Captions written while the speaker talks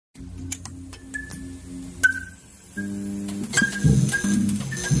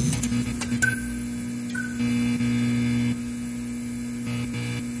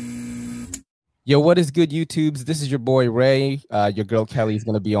Yo, what is good, YouTubes? This is your boy Ray. Your girl Kelly is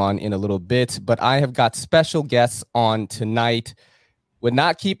going to be on in a little bit, but I have got special guests on tonight. We're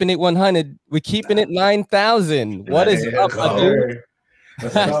not keeping it 100. We're keeping it 9,000. What is up, my dude?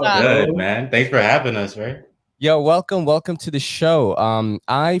 What's good, man? Thanks for having us, right? Yo, welcome to the show.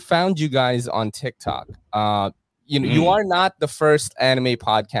 I found you guys on TikTok. You are not the first anime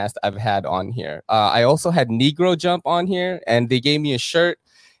podcast I've had on here. I also had Negro Jump on here, and they gave me a shirt.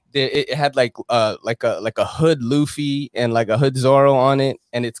 It had like a hood Luffy and like a hood Zoro on it,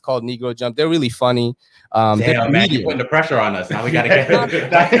 and it's called Negro Jump. They're really funny. Damn, man, you're putting the pressure on us. Now we gotta get merch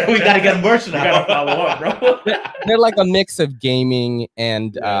now. We gotta follow up, bro. They're like a mix of gaming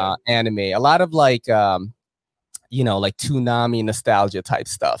and anime. A lot of like like Toonami nostalgia type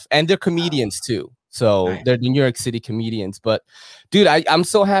stuff, and they're comedians too. So nice. They're the New York City comedians. But dude, I'm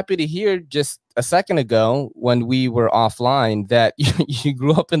so happy to hear just a second ago when we were offline that you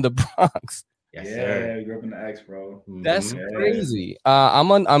grew up in the Bronx. Yes, sir. We grew up in the X, bro. That's crazy.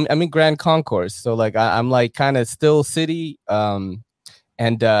 I'm in Grand Concourse, so like I'm like kind of still city.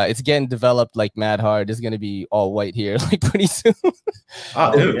 And it's getting developed like mad hard. It's gonna be all white here like pretty soon.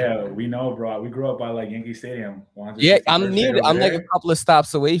 Oh, dude. Yeah, we know, bro. We grew up by like Yankee Stadium. Yeah, I'm near. I'm like a couple of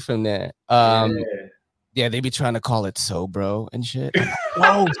stops away from there. Yeah, they be trying to call it so, bro, and shit.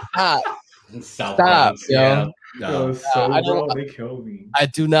 Oh, stop, yo. No. They killed me. I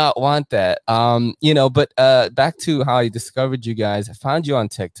do not want that. But back to how I discovered you guys. I found you on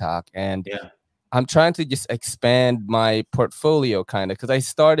TikTok, and I'm trying to just expand my portfolio kind of because I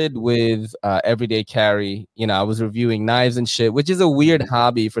started with Everyday Carry. I was reviewing knives and shit, which is a weird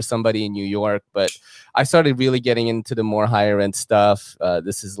hobby for somebody in New York. But I started really getting into the more higher end stuff.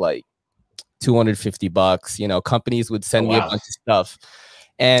 This is like $250. Companies would send me a bunch of stuff.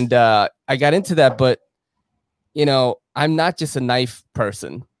 And I got into that. But, I'm not just a knife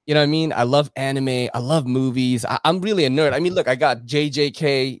person. You know what I mean? I love anime. I love movies. I'm really a nerd. I mean, look, I got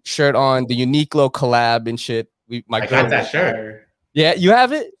JJK shirt on, the Uniqlo collab and shit. I got that shirt. Yeah, you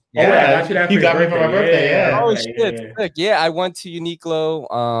have it? Yeah, you got me for my birthday. Yeah. Oh shit! Look, I went to Uniqlo.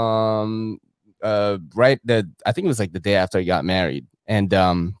 I think it was like the day after I got married, and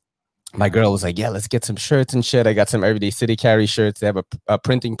my girl was like, "Yeah, let's get some shirts and shit." I got some Everyday City Carry shirts. They have a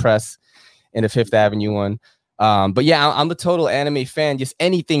printing press in the Fifth Avenue one. But yeah, I'm a total anime fan, just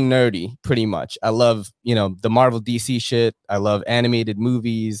anything nerdy, pretty much. I love, the Marvel DC shit. I love animated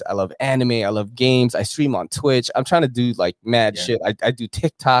movies. I love anime. I love games. I stream on Twitch. I'm trying to do like mad shit. I do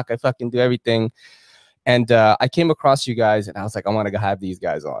TikTok. I fucking do everything. And I came across you guys and I was like, I want to have these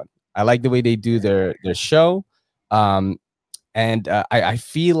guys on. I like the way they do their show. And I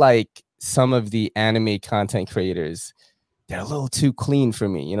feel like some of the anime content creators, they're a little too clean for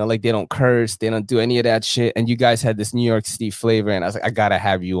me, like they don't curse, they don't do any of that shit. And you guys had this New York City flavor, and I was like, I gotta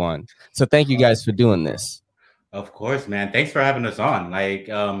have you on. So thank you guys for doing this. Of course, man. Thanks for having us on. Like,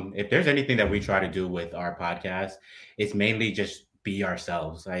 if there's anything that we try to do with our podcast, it's mainly just be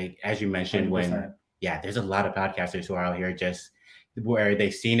ourselves. Like, as you mentioned, 100%. there's a lot of podcasters who are out here just where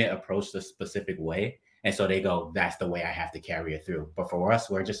they've seen it approached a specific way. And so they go, that's the way I have to carry it through. But for us,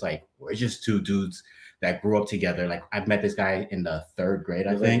 we're just two dudes that grew up together. Like, I've met this guy in the third grade,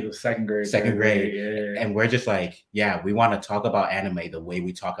 I think. Second grade. Yeah. And we're just like, we want to talk about anime the way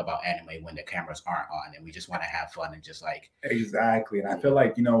we talk about anime when the cameras aren't on. And we just want to have fun and just like. Exactly. And I feel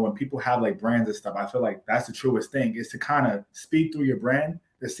like, when people have like brands and stuff, I feel like that's the truest thing is to kind of speak through your brand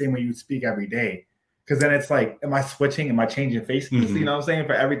the same way you speak every day. Because then it's like, am I switching? Am I changing faces? Mm-hmm. You know what I'm saying?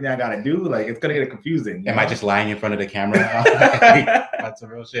 For everything I got to do, like, it's going to get confusing. Am I just lying in front of the camera? That's the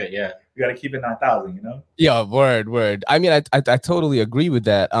real shit, yeah. You got to keep it 9,000, Yeah, word. I mean, I totally agree with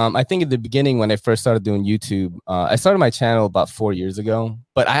that. I think at the beginning when I first started doing YouTube, I started my channel about 4 years ago.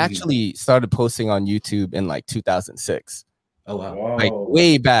 But I actually started posting on YouTube in like 2006. Oh, wow. Like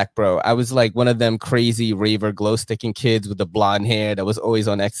way back, bro. I was like one of them crazy raver glow sticking kids with the blonde hair that was always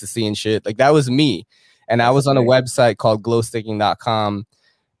on ecstasy and shit. Like that was me. And I was on a website called glowsticking.com,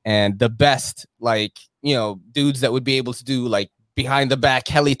 and the best, like, dudes that would be able to do like behind the back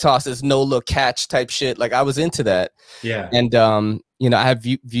heli tosses, no look catch type shit. Like I was into that. Yeah. And I have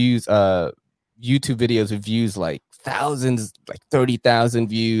views, YouTube videos with views like thousands, like 30,000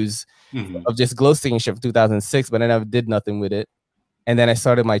 views. Of just glow sticking shit from 2006, but I never did nothing with it. And then I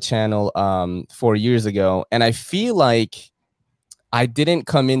started my channel 4 years ago, and I feel like I didn't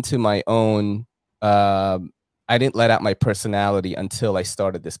come into my own. I didn't let out my personality until I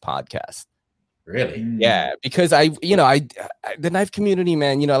started this podcast. Really? Yeah, because I the knife community,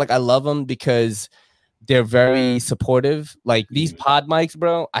 man. Like I love them because they're very supportive. Like these pod mics,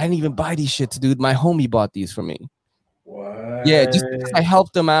 bro. I didn't even buy these shits, dude. My homie bought these for me. What? Yeah, just because I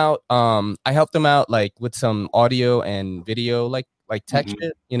helped him out. I helped him out like with some audio and video, like tech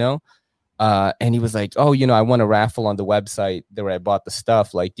shit, you know. And he was like, "Oh, you know, I won a raffle on the website where I bought the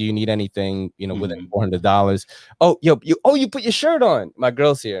stuff. Like, do you need anything, you know, within $400?" Oh, you put your shirt on. My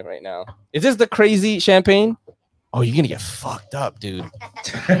girl's here right now. Is this the crazy champagne? Oh, you're gonna get fucked up, dude.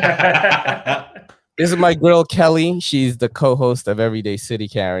 This is my girl Kelly. She's the co-host of Everyday City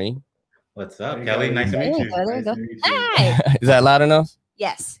Carry. What's up, Kelly? Nice to meet you. There you go. Nice to meet you. Hi. Is that loud enough?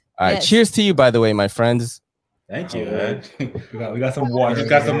 Yes. All right. Yes. Cheers to you, by the way, my friends. Thank you, man. We got some water. You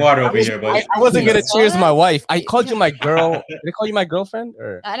got some water over here, buddy. I wasn't gonna cheers my wife. I called you my girl. Did I call you my girlfriend?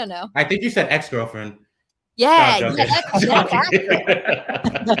 Or I don't know. I think you said ex-girlfriend. Yeah. No, I'm Yeah,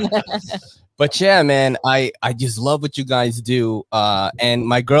 joking. But yeah, man, I just love what you guys do. And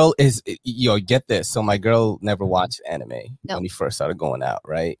my girl is, get this. So my girl never watched anime when we first started going out,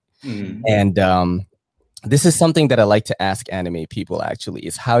 right? Mhm. And this is something that I like to ask anime people. Actually,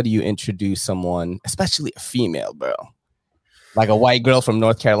 is how do you introduce someone, especially a female, bro? Like a white girl from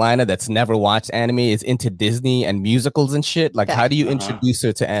North Carolina that's never watched anime, is into Disney and musicals and shit. Like, how do you introduce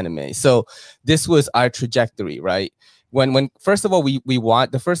her to anime? So this was our trajectory, right? When first of all, we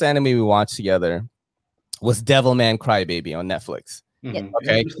watched the first anime we watched together was Devilman Crybaby on Netflix. Mhm.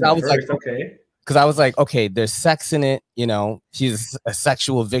 Okay. I was like, okay. because I was like, okay, there's sex in it, you know, she's a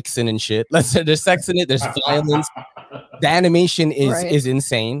sexual vixen and shit. Let's say there's sex in it, there's violence. The animation is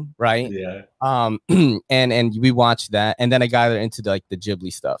insane, right? Yeah. And we watched that, and then I got her into like the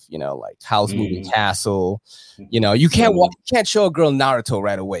Ghibli stuff, you know, like Howl's Moving Castle. You know, you can't show a girl Naruto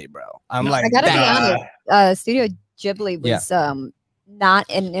right away, bro. I'm like, I gotta be honest. Studio Ghibli was not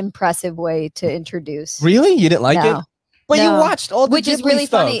an impressive way to introduce. Really? You didn't like it? But you watched all the which Ghibli is really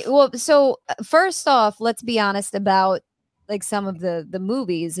stuff. funny. Well, so first off, let's be honest about like some of the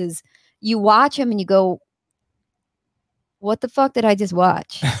movies is you watch them and you go, what the fuck did I just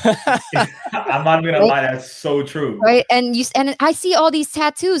watch? I'm not gonna lie, that's so true. Right. And I see all these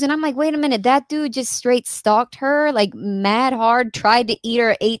tattoos and I'm like, wait a minute, that dude just straight stalked her like mad hard, tried to eat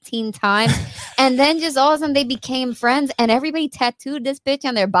her 18 times, and then just all of a sudden they became friends and everybody tattooed this bitch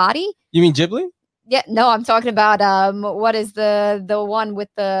on their body. You mean Ghibli? Yeah, no, I'm talking about what is the one with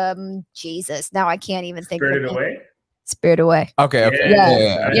the Jesus? Now I can't even think. Spirited Away. Spirited Away. Okay.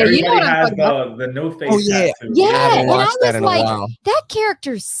 Yeah, you know what I'm talking about. The no face. Oh yeah, tattoo. Yeah, I haven't and I watched that was in a like, while. that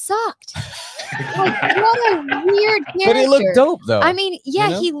character sucked. Like, what a weird character. But it looked dope though. I mean, yeah,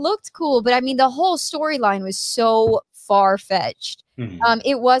 you know? he looked cool, but I mean, the whole storyline was so far fetched. Mhm.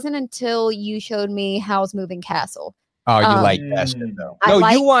 It wasn't until you showed me Howl's Moving Castle. Oh, you like that shit though? I No,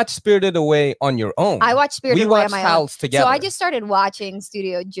 like- you watched Spirited Away on your own. I watched Spirited we Away on watched my own. Howl's together. So I just started watching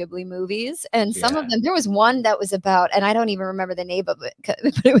Studio Ghibli movies, and some of Yeah. them, there was one that was about, and I don't even remember the name of it, but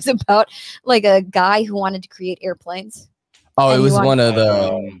it was about like a guy who wanted to create airplanes. Oh, it and was you one of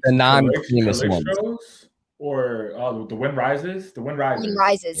the Calixtos non-famous ones. Or The Wind Rises. The Wind Rises. Moon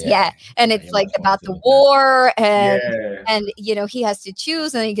Rises, Yeah. yeah. And it's Yeah, like that's about awesome. the war, and Yeah, and you know he has to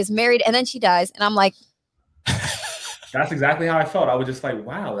choose, and then he gets married, and then she dies, and I'm like, that's exactly how I felt. I was just like,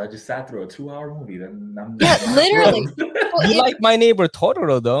 wow, I just sat through a 2-hour movie. Then I'm yeah, literally. Well, You like My Neighbor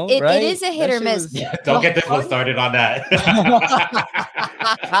Totoro though, it right? is a hit That or shit miss. was- Yeah, don't get this one started on that.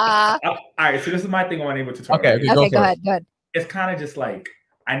 All right, so this is my thing on able to talk. Okay, about. Go Okay, for go it. ahead, go ahead. It's kind of just like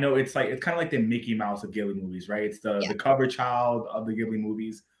I know it's kind of like the Mickey Mouse of Ghibli movies, right? It's the cover child of the Ghibli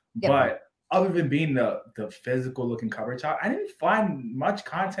movies. Yep. But other than being the physical looking cover child, I didn't find much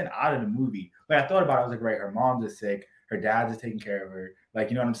content out of the movie. Like I thought about it, I was like, right, her mom's is sick, her dad's is taking care of her. Like,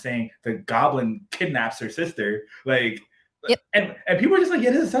 you know what I'm saying? The goblin kidnaps her sister. Like, Yep. and people are just like, yeah,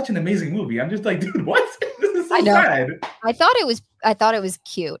 this is such an amazing movie. I'm just like, dude, what? This is so I know. sad. I thought it was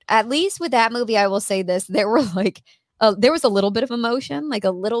cute. At least with that movie, I will say this: there were like, there was a little bit of emotion, like a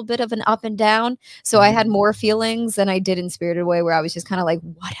little bit of an up and down. So I had more feelings than I did in Spirited Away, where I was just kind of like,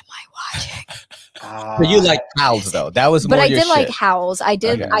 "What am I watching?" But you like Howl's though. That was more But I your did like shit. Howl's. I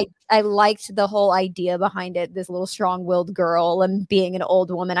did. Okay. I liked the whole idea behind it. This little strong-willed girl and being an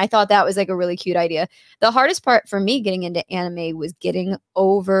old woman. I thought that was like a really cute idea. The hardest part for me getting into anime was getting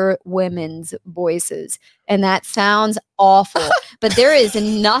over women's voices, and that sounds awful. But there is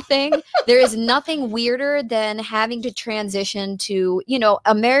nothing weirder than having to transition to, you know,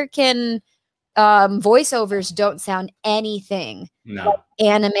 American voiceovers don't sound anything No.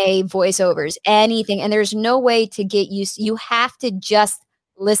 anime voiceovers, anything, and there's no way to get used. You have to just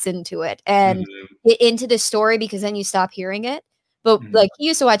listen to it and Mhm. get into the story, because then you stop hearing it. But Mhm. like he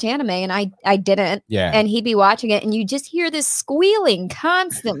used to watch anime and I didn't. Yeah. And he'd be watching it and you just hear this squealing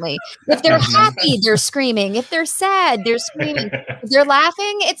constantly. If they're Mhm. happy, they're screaming. If they're sad, they're screaming. If they're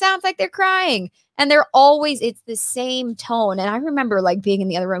laughing, it sounds like they're crying. And they're always, it's the same tone. And I remember like being in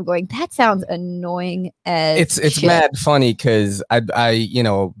the other room going, that sounds annoying as It's shit. mad funny because I you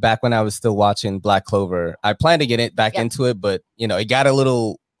know, back when I was still watching Black Clover, I planned to get it back Yep. into it, but you know, it got a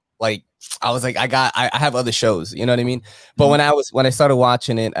little like I was like, I have other shows, you know what I mean? But when I started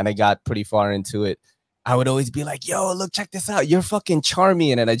watching it and I got pretty far into it, I would always be like, yo, look, check this out. You're fucking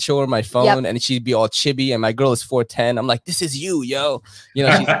charming. And I'd show her my phone and she'd be all chibi. And my girl is 4'10". I'm like, this is you, yo. You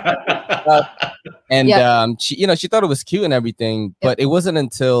know, she's and she, you know, she thought it was cute and everything, but it wasn't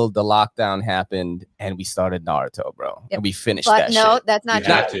until the lockdown happened and we started Naruto, bro. And we finished But that no, shit. that's not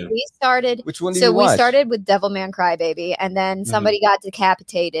You have true. to. We started. Which one did So you we watch? started with Devilman Crybaby, and then somebody got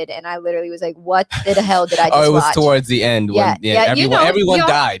decapitated, and I literally was like, "What the hell did I just Oh, it was watch?" towards the end when everyone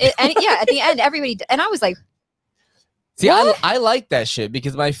died. At the end, everybody, and I was like, See, what? I like that shit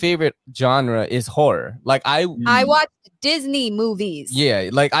because my favorite genre is horror. Like I watched Disney movies. yeah,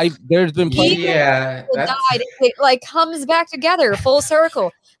 like there's been plenty. Yeah, People died. It like comes back together full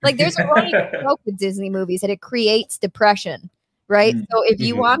circle. Like there's a running joke with Disney movies that it creates depression, right? So if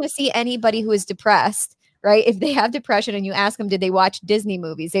you want to see anybody who is depressed, right? If they have depression and you ask them, did they watch Disney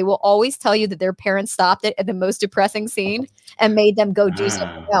movies? They will always tell you that their parents stopped it at the most depressing scene and made them go do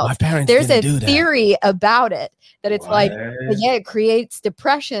something else. My parents There's a didn't do that. theory about it that it's like, yeah, it creates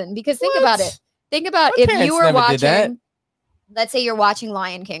depression because think about it. Think about My if parents you were never did that. watching, let's say you're watching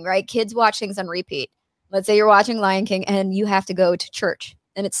Lion King, right? Kids watch things on repeat. Let's say you're watching Lion King and you have to go to church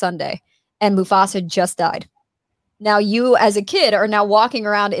and it's Sunday and Mufasa just died. Now you as a kid are now walking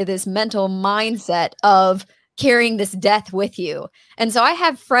around in this mental mindset of carrying this death with you. And so I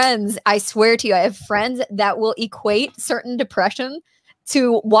have friends, I swear to you, I have friends that will equate certain depression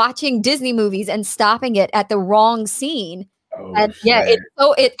to watching Disney movies and stopping it at the wrong scene. And yeah,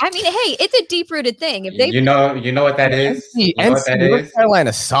 I mean, hey, it's a deep-rooted thing. If they you know what that is? You know what that North is?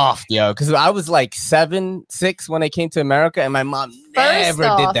 Carolina soft, yo, because I was like 7, 6 when I came to America, and my mom never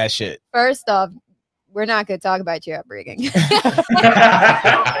did that shit. First off, we're not going to talk about your upbringing.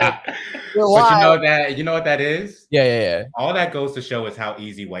 But you know what that is? Yeah. All that goes to show is how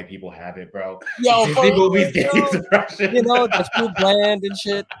easy white people have it, bro. Yo, Disney movies get you depression. You know, the food bland and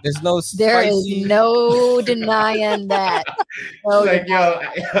shit. There's no There spicy. is no denying that. No Like, denying.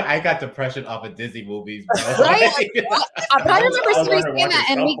 yo, I got depression off of Disney movies, bro. Right? But I remember somebody saying that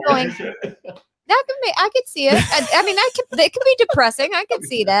and me going, that could be, I could see it. I mean, it could be depressing. I could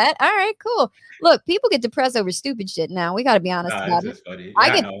see that. All right, cool. Look, people get depressed over stupid shit now. We got to be honest about it. Funny.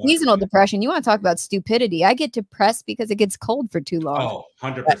 I get seasonal depression. You want to talk about stupidity? I get depressed because it gets cold for too long. Oh,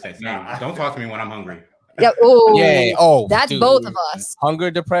 100%. Don't talk to me when I'm hungry. Yeah. Oh, Yeah. Oh, that's dude. both of us.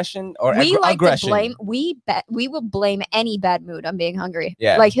 Hunger, depression, or We like aggression. to blame. We will blame any bad mood on being hungry.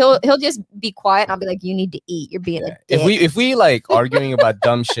 Yeah. Like he'll just be quiet, and I'll be like, "You need to eat. You're being a dick." If we like arguing about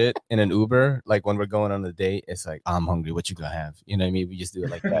dumb shit in an Uber, like when we're going on a date, it's like, I'm hungry. What you gonna have? You know what I mean? We just do it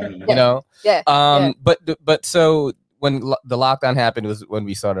like that. You know? Yeah. But so when the lockdown happened was when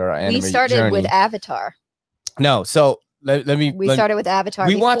we started our anime We started journey. with Avatar. No, so let me. We started with Avatar.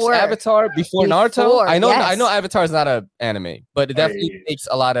 We watched Avatar before Naruto. I know Avatar is not an anime, but it definitely takes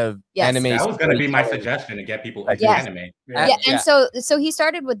a lot of anime. That was gonna be my suggestion to get people into anime. And so he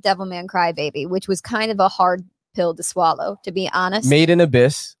started with Devilman Crybaby, which was kind of a hard pill to swallow, to be honest. Made in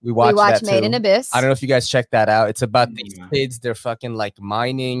Abyss. We watched that Made too. in Abyss. I don't know if you guys checked that out. It's about these kids. They're fucking like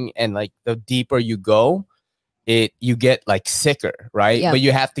mining, and like the deeper you go, you get like sicker, right? Yeah. But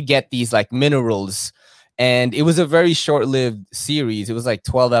you have to get these like minerals. And it was a very short-lived series. It was like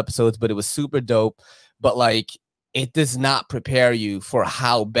 12 episodes, but it was super dope. But like, it does not prepare you for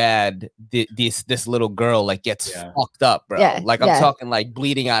how bad this little girl like gets fucked up, bro. Yeah, like I'm talking like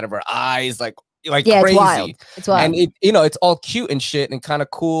bleeding out of her eyes, like crazy. It's wild. It's wild. And it's all cute and shit and kind of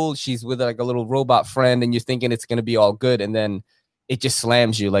cool. She's with like a little robot friend, and you're thinking it's gonna be all good, and then it just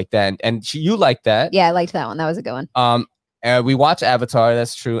slams you like that. And you like that? Yeah, I liked that one. That was a good one. We watched Avatar,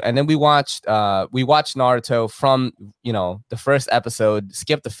 that's true, and then we watched Naruto from the first episode,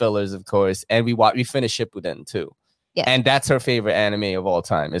 skip the fillers, of course, and we finished Shippuden too. Yeah, and that's her favorite anime of all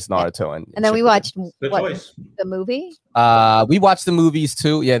time. It's Naruto, and then we watched the movie. We watched the movies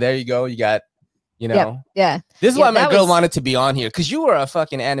too. Yeah, there you go. You got, yeah. This is why my girl wanted to be on here, because you were a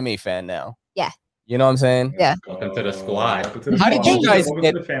fucking anime fan now. Yeah. You know what I'm saying? Yeah. Welcome to the squad. How did you guys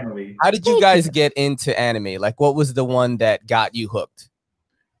get the family? How did you guys get into anime? Like, what was the one that got you hooked?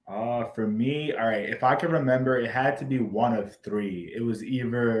 For me, all right, if I can remember, it had to be one of three. It was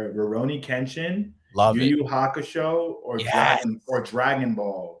either Rurouni Kenshin, Love Yu it. Yu Hakusho or Yes. Dragon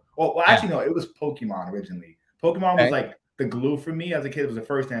Ball. Well, actually, no, it was Pokemon originally. Pokemon Okay. was like the glue for me as a kid. It was the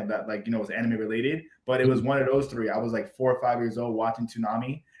first thing that like was anime related, but it was one of those three. I was like 4 or 5 years old watching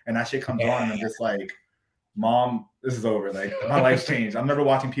Toonami, and that shit comes on, and I'm just like, Mom, this is over. Like my life's changed. I'm never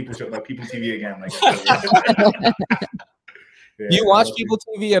watching People TV again. Like, yeah, You watch People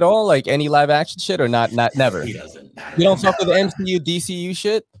TV at all? Like any live action shit or not? Not never. He doesn't. You don't fuck with the MCU, DCU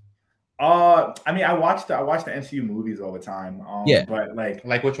shit? I mean, I watch the MCU movies all the time. Yeah. But like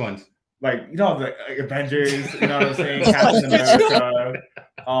Like which ones? the Avengers, you know what I'm saying? Captain America.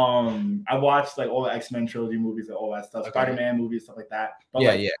 I watched like all the X-Men trilogy movies and all that stuff, Okay. Spider-Man movies, stuff like that. But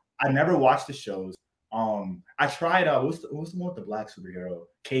Yeah. I never watched the shows. I tried what's the one with the black superhero?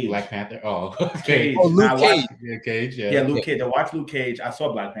 Cage. Black Panther. Oh, Cage. Oh, Luke I watched- Cage. Yeah, Cage. Yeah. Yeah, Luke Cage. I watched Luke Cage. I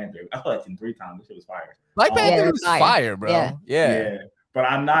saw Black Panther. I saw that thing 3 times. This shit was fire. Black Panther Yeah, was fire. fire, bro. Yeah. Yeah. But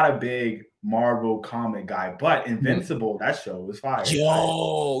I'm not a big Marvel comic guy. But Invincible, that show was fire.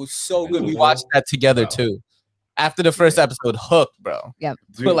 Yo, so good. We Invincible. watched that together Wow. too. After the first episode, hooked, bro. Dude,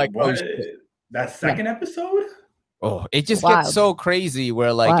 We're like, oh, what? shit. That second episode? Oh, it just Wild. gets so crazy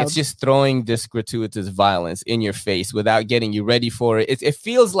where like Wild. it's just throwing this gratuitous violence in your face without getting you ready for it. It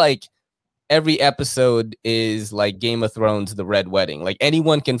feels like every episode is like Game of Thrones, the Red Wedding. Like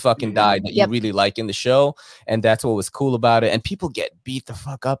anyone can fucking die that Yep. you really like in the show, and that's what was cool about it. And people get beat the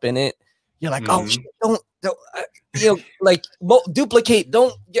fuck up in it. You're like, oh, Mhm. shit, don't like duplicate,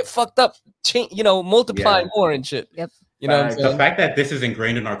 don't get fucked up, change, multiply Yeah. more and shit. Yep. You know what I'm Facts. The saying? fact that this is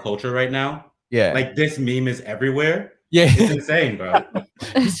ingrained in our culture right now, Yeah, like this meme is everywhere. yeah. It's insane, bro.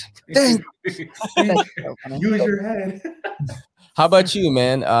 Dang. Use your head. How about you,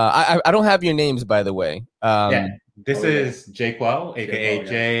 man? I don't have your names, by the way. Yeah. This Oh, yeah. is Jay Quell, aka Quell,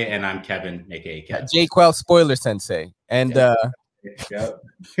 yeah. Jay, and I'm Kevin, aka Kev. Jay Quell, spoiler sensei, and Yep.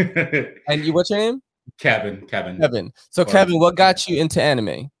 and you, what's your name? Kevin. Kevin. So, Well, Kevin, what got you into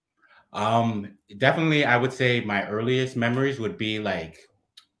anime? Definitely, I would say my earliest memories would be like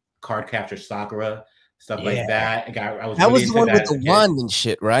Card Capture Sakura, stuff Yeah. like that. I was That really was the into one that with as the a kid. wand and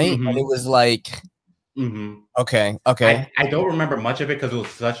shit, right? Mhm. And it was like, Mhm. okay. I don't remember much of it because it was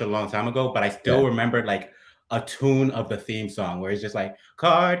such a long time ago, but I still remembered like a tune of the theme song where it's just like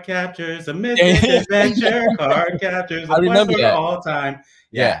card captures a mythic adventure, card captures a I remember quest for that. all time.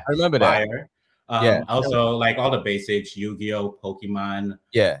 Yeah, I remember that. Fire. Yeah. Also like all the basics, Yu-Gi-Oh, Pokemon,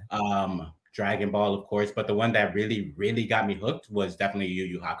 Yeah. Dragon Ball, of course, but the one that really, really got me hooked was definitely Yu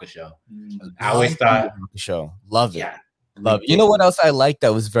Yu Hakusho. I always thought, the show. Love it. yeah, Love it. You know what else I liked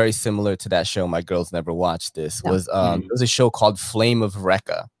that was very similar to that show? My girls never watched this. No. Was there was a show called Flame of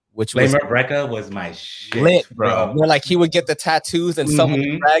Rekka, which Flame was of Rekka was my shit, lit, bro. Where like he would get the tattoos and summon the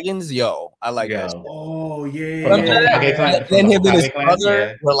Mhm. dragons. Yo, I like that. Yo. shit. Oh yeah. Remember From the that? Hokage clan- And from then the him and his Hokage clans, brother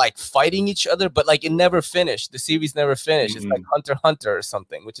yeah. were like fighting each other, but like it never finished. The series never finished. It's like Hunter x Hunter or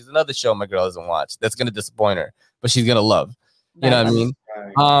something, which is another show my girl doesn't watch. That's gonna disappoint her, but she's gonna love. You know what I mean?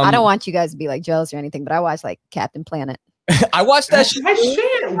 I don't want you guys to be like jealous or anything, but I watch like Captain Planet. I watched that That's shit. my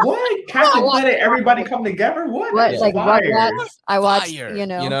shit. What? Captain Planet, everybody come together? What? What, That's like fire. Rugrats? I watch, Fire. you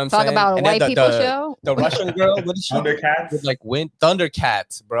know, You know what I'm talk saying? about a And then white people the- show. The Russian girl, what is she? Thundercats. With like wind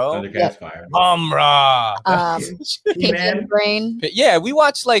Thundercats, bro. Thundercats fire. Rah. Pinky He-Man. and Brain. But yeah, we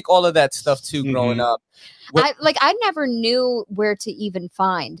watched like all of that stuff too growing Mhm. up. What- I never knew where to even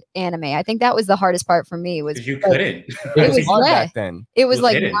find anime. I think that was the hardest part for me. Was Because you like, couldn't. It was was hard lit. back then. it was You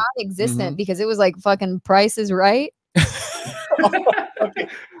like didn't. non-existent Mhm. because it was like fucking Price is Right.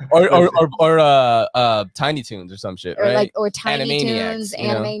 Or Tiny Toons or some shit, Or right? like or Tiny Animaniacs, Toons, you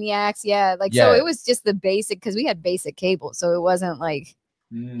know? Animaniacs, yeah. Like so Yeah. it was just the basic because we had basic cable, so it wasn't like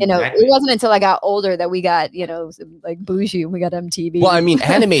Mm. you know Exactly. it wasn't until I got older that we got like bougie and we got MTV. Well, I mean,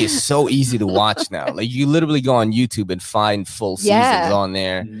 anime is so easy to watch now. Like you literally go on YouTube and find full seasons Yeah. on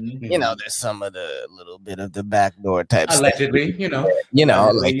there. Mhm. You know, there's some of the little bit of the backdoor type stuff. Allegedly, you know. You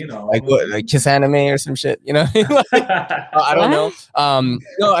know, Allegedly, like what, like Kiss Anime or some shit. You know, I don't know.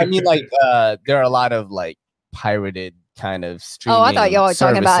 No, I mean like there are a lot of like pirated kind of streaming. oh, I thought y'all were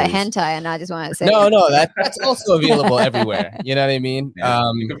talking about services. hentai, and I just wanted to say No, that's also available everywhere. You know what I mean? Yeah,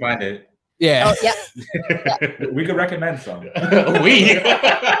 you can find it. Yeah. Oh, yeah. we could recommend some. We.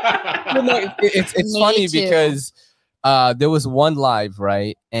 Well, no, it's Me funny too. because there was one live,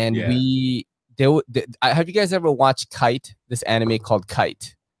 right? And Yeah. have you guys ever watched Kite? This anime called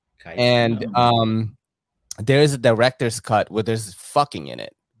Kite. And there's a director's cut where there's fucking in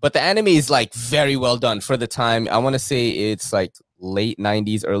it. But the anime is like very well done for the time. I want to say it's like late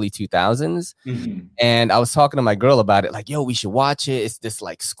 90s, early 2000s. Mhm. And I was talking to my girl about it, like, yo, we should watch it. It's this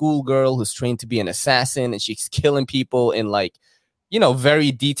like schoolgirl who's trained to be an assassin and she's killing people in like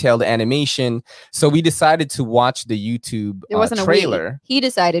very detailed animation. So we decided to watch the YouTube There wasn't trailer. a we. He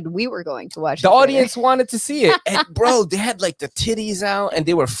decided we were going to watch The trailer. audience wanted to see it. And bro, they had like the titties out and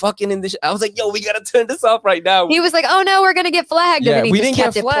they were fucking in the I was like, yo, we gotta turn this off right now. He was like, "Oh no, we're gonna get flagged." Yeah, and then he we just didn't get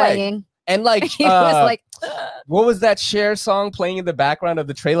kept it flagged. playing. And like He was like, what was that Cher song playing in the background of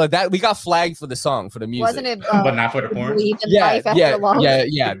the trailer? That we got flagged for the song, for the music. "Wasn't it?" But not for the porn. Believe in Yeah, life after yeah, love.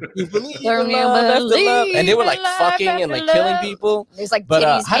 yeah. You believe in Learn love to after love. And they were like believe in fucking life and like after killing love. people. There's like But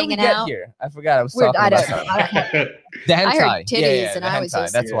titties how did we hanging get out. here? I forgot. I was We're- talking I about don't- something. Talk The I hentai. heard titties, yeah, and the I was hentai.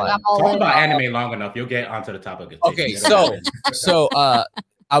 just, That's why. I'm all in. about anime long enough, you'll get onto the topic of Okay, titties. so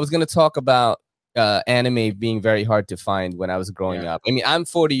I was gonna talk about anime being very hard to find when I was growing up. I mean, I'm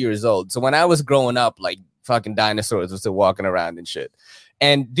 40 years old, so when I was growing up, like fucking dinosaurs were still walking around and shit.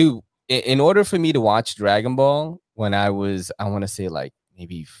 And dude, in order for me to watch Dragon Ball when I was, I want to say like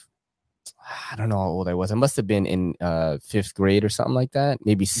maybe, I don't know how old I was. I must have been in 5th grade or something like that,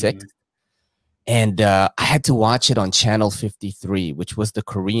 maybe 6th. And I had to watch it on channel 53, which was the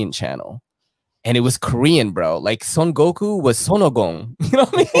Korean channel. And it was Korean, bro. Like Son Goku was Sonogong. You know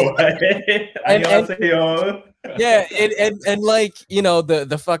what I mean? Annyeonghaseyo. Yeah, and like,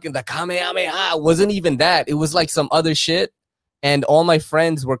 the fucking the Kamehameha wasn't even that. It was like some other shit. And all my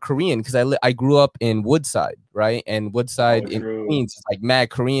friends were Korean because I grew up in Woodside, right? And Woodside in Queens is like mad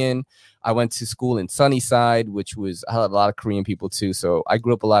Korean. I went to school in Sunnyside, which was, I had a lot of Korean people too. So I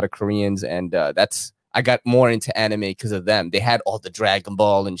grew up a lot of Koreans, and I got more into anime because of them. They had all the Dragon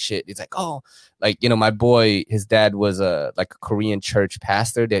Ball and shit. It's like, oh, like, my boy, his dad was a Korean church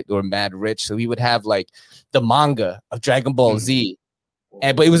pastor that were mad rich. So we would have like the manga of Dragon Ball Z.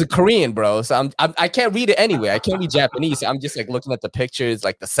 But it was a Korean, bro. So I can't read it anyway. I can't read Japanese. So I'm just like looking at the pictures,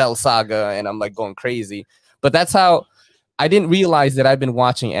 like the Cell Saga, and I'm like going crazy. But that's how I didn't realize that I've been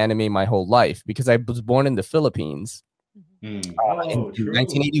watching anime my whole life because I was born in the Philippines. In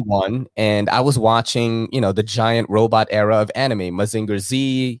 1981, and I was watching, the giant robot era of anime, Mazinger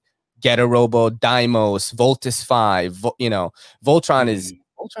Z, Getter Robo, Daimos, Voltus 5, Voltron is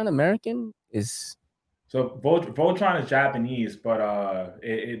Voltron American? So Voltron is Japanese, but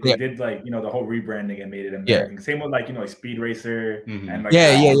they did like the whole rebranding and made it American. Same with like Speed Racer and like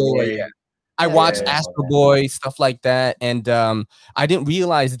yeah. I watched Astro Boy, stuff like that, and I didn't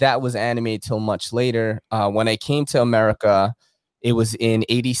realize that was anime till much later. When I came to America, it was in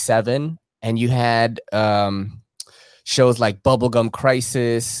 '87, and you had shows like Bubblegum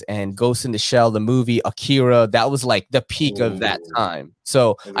Crisis and Ghost in the Shell, the movie Akira. That was like the peak of that time.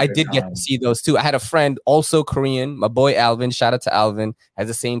 So I did get to see those too. I had a friend also Korean, my boy Alvin. Shout out to Alvin, has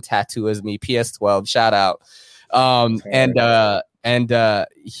the same tattoo as me. PS12. Shout out. And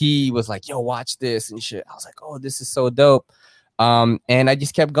he was like, yo, watch this and shit. I was like, oh, this is so dope. And I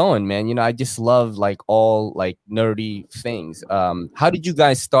just kept going, man. I just love like all like nerdy things. How did you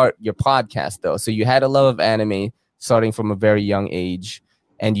guys start your podcast though? So you had a love of anime starting from a very young age,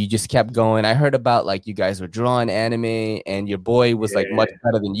 and you just kept going. I heard about like you guys were drawing anime and your boy was like much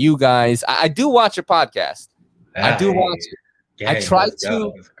better than you guys. I do watch your podcast. I do watch it. I try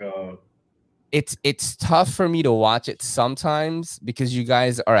to. Let's go. It's tough for me to watch it sometimes because you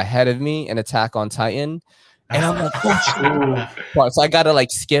guys are ahead of me in Attack on Titan, and I'm like, oh, so I gotta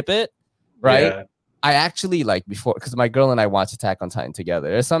like skip it, right? Yeah. I actually like before because my girl and I watch Attack on Titan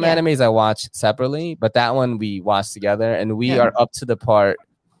together. There's some animes I watch separately, but that one we watch together, and we are up to the part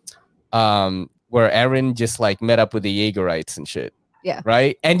where Eren just like met up with the Jaegerites and shit. Yeah.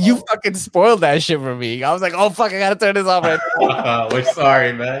 Right. And you fucking spoiled that shit for me. I was like, oh fuck, I gotta turn this off right now. We're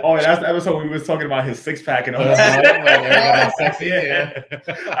sorry, man. Oh, that's the episode we was talking about his 6-pack and all that. Sexy. Yeah.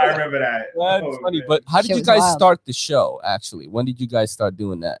 I remember that. That's funny. But how did you guys start the show actually? When did you guys start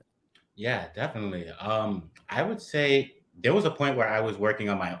doing that? Yeah, definitely. I would say there was a point where I was working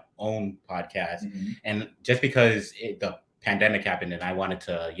on my own podcast, and just because the pandemic happened and I wanted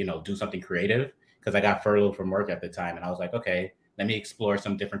to, do something creative because I got furloughed from work at the time, and I was like, okay, let me explore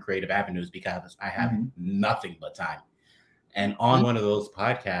some different creative avenues because I have nothing but time. And on one of those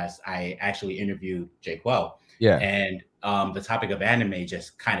podcasts, I actually interviewed Jake Well. Yeah. And the topic of anime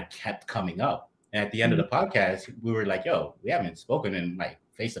just kind of kept coming up. And at the end of the podcast, we were like, yo, we haven't spoken in like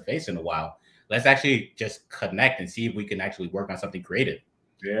face to face in a while. Let's actually just connect and see if we can actually work on something creative.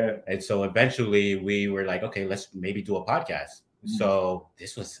 Yeah. And so eventually we were like, okay, let's maybe do a podcast. So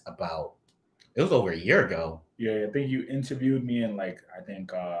this was it was over a year ago. Yeah, I think you interviewed me in like, I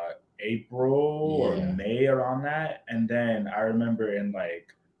think April or May around that. And then I remember in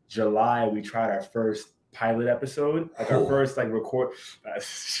like July, we tried our first pilot episode, like our first like record.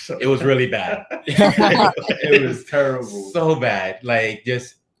 It was really bad. It was terrible. So bad. Like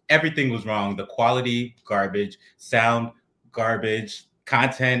just everything was wrong. The quality, garbage, sound, garbage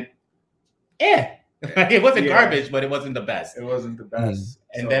content. Yeah. It wasn't garbage, but it wasn't the best. It wasn't the best.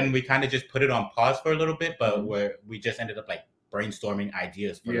 And then we kind of just put it on pause for a little bit, but where we just ended up like brainstorming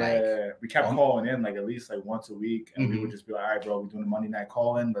ideas for we kept calling in like at least like once a week, and we would just be like, all right, bro, we're doing a Monday night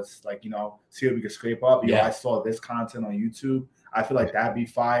call-in. Let's like, see what we can scrape up. I saw this content on YouTube. I feel like that'd be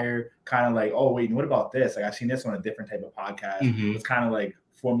fire. Kind of like, oh wait, what about this? Like I've seen this on a different type of podcast. It's kind of like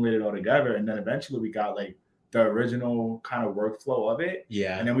formulated all together, and then eventually we got like the original kind of workflow of it.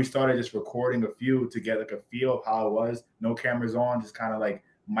 Yeah. And then we started just recording a few to get like a feel of how it was. No cameras on, just kind of like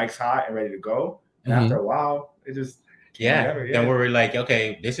mics hot and ready to go. And after a while, it just then we were like,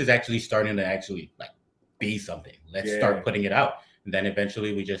 okay, this is actually starting to actually like be something. Let's start putting it out. And then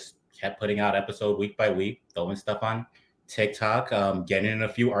eventually we just kept putting out episode week by week, throwing stuff on TikTok, getting in a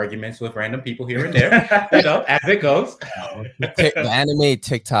few arguments with random people here and there, as it goes. The anime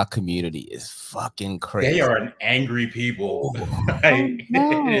TikTok community is fucking crazy. They are an angry people. It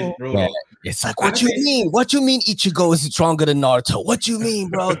is brutal. Man, it's like, what you mean? What you mean Ichigo is stronger than Naruto? What you mean,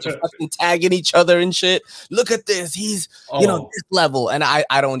 bro? Just fucking tagging each other and shit. Look at this. He's, this level. And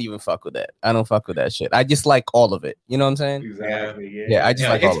I don't even fuck with that. I don't fuck with that shit. I just like all of it. You know what I'm saying? Exactly. Yeah, I just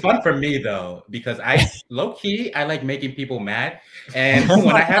like it's fun for me though, because I low key, I like making people mad. And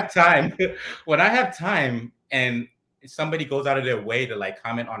when I have time, and somebody goes out of their way to like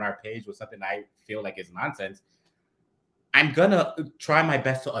comment on our page with something I feel like is nonsense, I'm gonna try my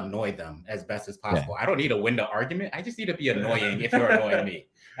best to annoy them as best as possible. I don't need to win the argument. I just need to be annoying if you're annoying me.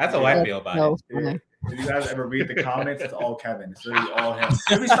 That's how I feel about it. If you guys ever read the comments, it's all Kevin. It's really all him.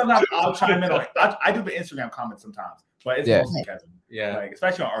 Maybe sometimes I'll chime in. I do the Instagram comments sometimes, but it's mostly Kevin. Yeah, like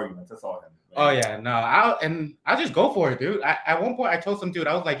especially on arguments, that's all him. Like, I'll just go for it, dude. At one point, I told some dude,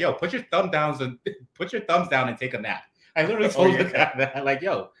 I was like, "Yo, put your thumbs down and take a nap." I literally told the guy that, like,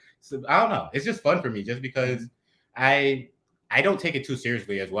 "Yo," so, I don't know. It's just fun for me, just because I don't take it too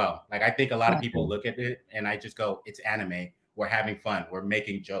seriously as well. Like, I think a lot of people look at it and I just go, "It's anime. We're having fun. We're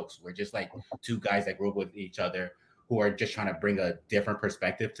making jokes. We're just like two guys that grew up with each other who are just trying to bring a different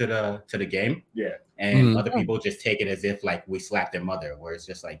perspective to the game." Yeah. And other people just take it as if like we slapped their mother, where it's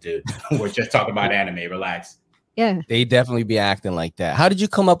just like, dude, we're just talking about anime. Relax. Yeah. They definitely be acting like that. How did you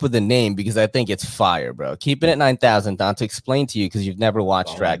come up with the name? Because I think it's fire, bro. Keep it at 9,000. Not to explain to you because you've never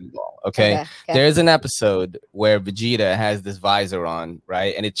watched Dragon Ball. Okay? There's an episode where Vegeta has this visor on,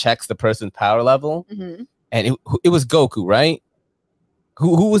 right? And it checks the person's power level. And it was Goku, right?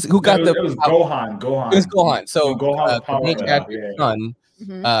 Who got it was Gohan. It was Gohan. So Gohan's son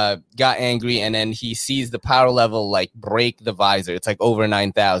got angry, and then he sees the power level like break the visor. It's like over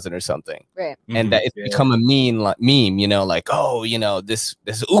 9,000 or something. Right. And that it's become a meme, like, oh, this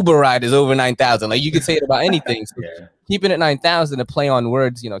Uber ride is over 9,000. Like you could say it about anything. So keeping it 9,000 to play on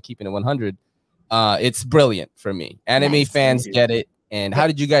words, keeping it 100. It's brilliant for me. Anime fans get it. And how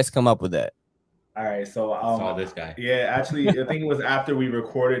did you guys come up with that? All right, so saw this guy. Yeah, actually, I think it was after we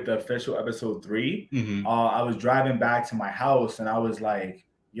recorded the official episode 3. I was driving back to my house, and I was like,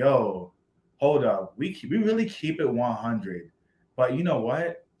 "Yo, hold up, we really keep it 100, but you know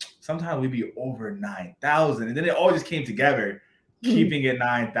what? Sometimes we be over 9,000, and then it all just came together, keeping it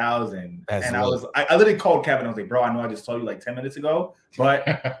 9,000." And I literally called Kevin. I was like, "Bro, I know I just told you like 10 minutes ago, but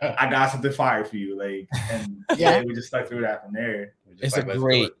I got something fire for you." Like, and we just stuck through that from there. It's like,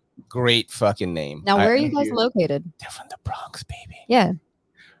 a great fucking name. Now, where are you guys located? They're from the Bronx, baby. Yeah.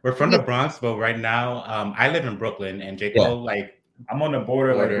 We're from the Bronx, but right now, I live in Brooklyn, and Jacob, I'm on the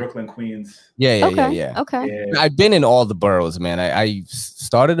border, like Brooklyn, Queens. Yeah. Okay. Yeah. I've been in all the boroughs, man. I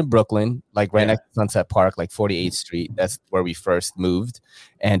started in Brooklyn, like right next to Sunset Park, like 48th Street. That's where we first moved,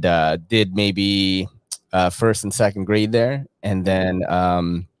 and did maybe first and second grade there, and then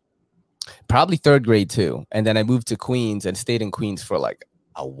probably third grade too. And then I moved to Queens and stayed in Queens for like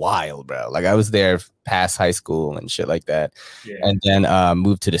a while, bro. Like I was there past high school and shit like that. And then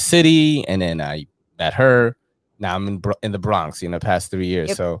moved to the city, and then I met her. Now I'm in the Bronx, past 3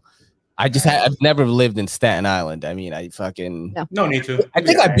 years. So I've never lived in Staten Island. I mean, I fucking no need to. I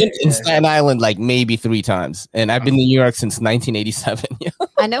think I've been in Staten Island like maybe 3 times, and I've been in New York since 1987.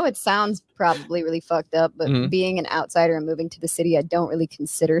 I know it sounds probably really fucked up, but being an outsider and moving to the city, I don't really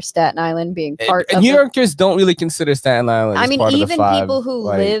consider Staten Island being part of New Yorkers don't really consider Staten Island. I mean, even people who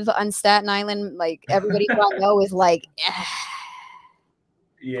live on Staten Island, like everybody who I know is like.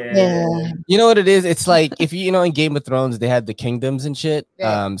 Yeah. You know what it is? It's like if in Game of Thrones they had the kingdoms and shit.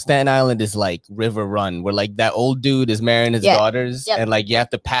 Staten Island is like River Run, where like that old dude is marrying his daughters, and like you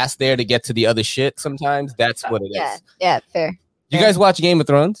have to pass there to get to the other shit sometimes. That's what it is. Yeah, fair. You guys watch Game of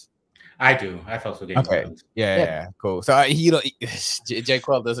Thrones? I do. I felt so Game of Okay. Thrones. Yeah, cool. So J.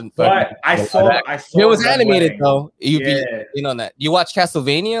 Quill doesn't. But I saw If it was Red animated Wedding. though, you'd Yeah. be in on that. You watch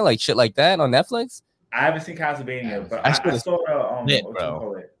Castlevania, like shit like that on Netflix? I haven't seen Castlevania, but I I should've saw the lit, what bro. you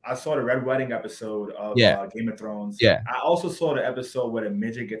call it? I saw the Red Wedding episode of Yeah. Game of Thrones. Yeah. I also saw the episode where the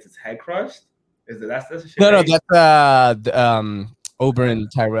midget gets his head crushed. That's a shit? No, right? that's Oberyn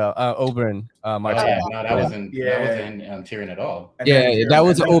Tyrell. Oberyn Martell. Yeah, no, that wasn't Tyrion at all. And Yeah, then- that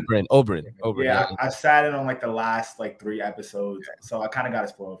was and then- Oberyn. Yeah, I sat in on like the last like 3 episodes, so I kind of got it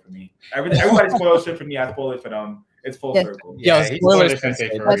spoiled for me. Everybody spoils shit for me. I spoil it for them. It's full Yeah. circle. Yo, he spoilers spoiled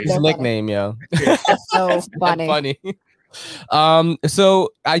it for a That's reason. his nickname, yo. So funny. Funny. So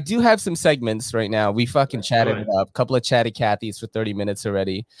I do have some segments right now. We fucking chatted it up. A couple of chatty Cathys for 30 minutes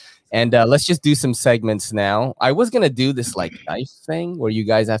already. And let's just do some segments now. I was gonna do this like knife thing where you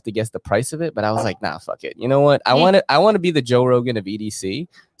guys have to guess the price of it, but I was like, nah, fuck it. You know what? I want to be the Joe Rogan of EDC.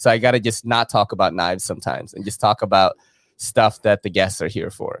 So I gotta just not talk about knives sometimes and just talk about stuff that the guests are here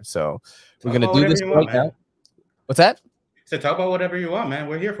for. So we're gonna do this right now. What's that? So talk about whatever you want, man.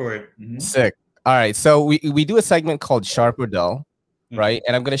 We're here for it. Sick. All right. So we do a segment called Sharp or Dull, right?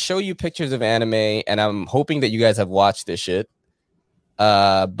 And I'm going to show you pictures of anime, and I'm hoping that you guys have watched this shit.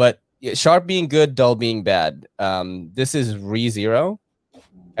 But Sharp being good, dull being bad. This is ReZero.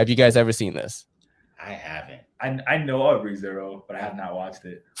 Have you guys ever seen this? I haven't. I know of ReZero, but I have not watched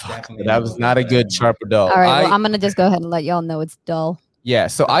it. Definitely That was not a good Sharp or Dull. All right, well, I'm gonna just go ahead and let y'all know it's dull. Yeah.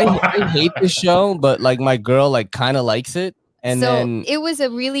 So I hate the show, but like my girl like kind of likes it. And so then it was a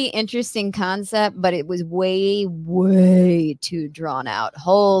really interesting concept, but it was way too drawn out.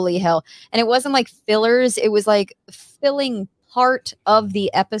 Holy hell. And it wasn't like fillers. It was like filling part of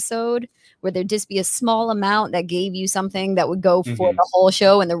the episode where there'd just be a small amount that gave you something that would go for the whole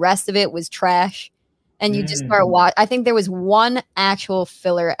show. And the rest of it was trash. And you just start watching. I think there was one actual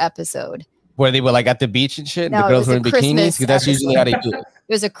filler episode. where they were like at the beach and shit, and No, the it girls was were a in bikinis, Christmas because that's usually how they do it.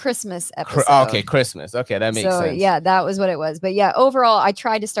 It was a Christmas episode. Okay, Christmas. Okay, that makes sense. Yeah, that was what it was. But yeah, overall, I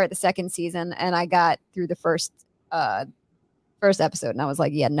tried to start the second season, and I got through the first episode, and I was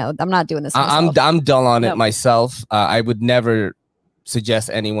like, yeah, no, I'm not doing this. I'm dull on it Nope. myself. I would never suggest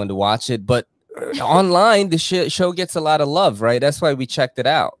anyone to watch it, but online the show gets a lot of love, right? That's why we checked it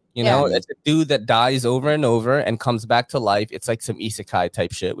out. You know, it's a dude that dies over and over and comes back to life. It's like some isekai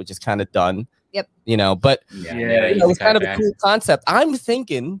type shit, which is kind of done. Yep. You know, but Yeah, you know, it's kind of a cool concept. I'm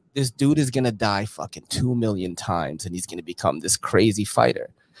thinking this dude is gonna die fucking 2 million times, and he's gonna become this crazy fighter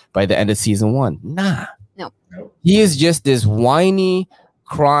by the end of season 1. Nah. No. He is just this whiny,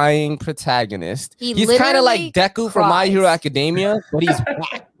 crying protagonist. He's kind of like Deku from My Hero Academia, but he's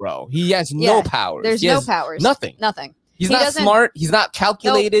black, bro. He has no powers. There's He no has powers. Nothing. Nothing. He's He not doesn't- smart. He's not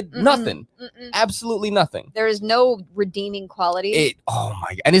calculated. Nope. Nothing. Mm-mm. Absolutely nothing. There is no redeeming quality. Oh my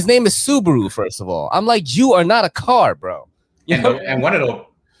god! And his name is Subaru. First of all, I'm like, you are not a car, bro. You know? And one of the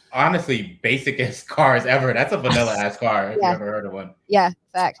honestly basicest cars ever. That's a vanilla ass car. If you ever heard of one. Yeah,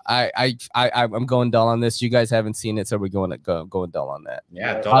 fact. I'm going dull on this. You guys haven't seen it, so we're going dull on that.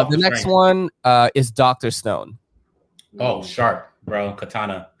 Yeah. The next one is Dr. Stone. Oh, sharp, bro.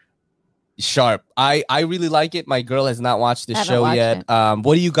 Katana. Sharp. I really like it. My girl has not watched the show yet.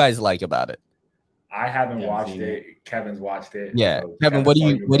 What do you guys like about it? I haven't watched it. Kevin's watched it. Yeah, so Kevin, what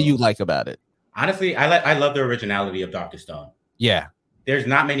do you like about it? Honestly, I love the originality of Dr. Stone. Yeah. There's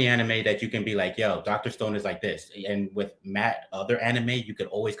not many anime that you can be like, yo, Dr. Stone is like this. And with other anime, you could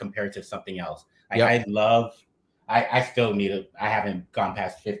always compare it to something else. Like, I still need it. I haven't gone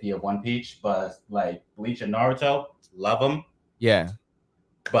past 50 of One Piece, but like Bleach and Naruto, love them. Yeah.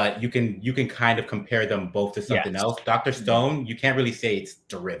 But you can kind of compare them both to something else. Dr. Stone, you can't really say it's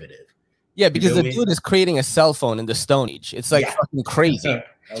derivative. Yeah, because the dude is creating a cell phone in the Stone Age. It's like fucking crazy.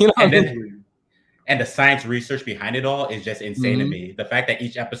 You know, and the science research behind it all is just insane to me. The fact that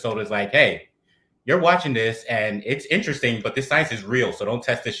each episode is like, hey, you're watching this and it's interesting, but this science is real, so don't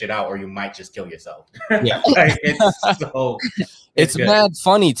test this shit out or you might just kill yourself. Yeah. Like, it's mad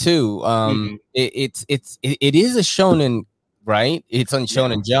funny too. It is a shonen, right? It's on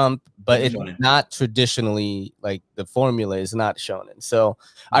Shonen Jump, but it's not traditionally like the formula is not shonen. So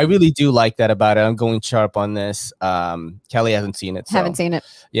I really do like that about it. I'm going sharp on this. Kelly hasn't seen it. So. Haven't seen it.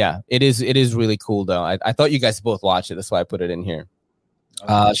 Yeah, it is really cool though. I thought you guys both watched it. That's why I put it in here.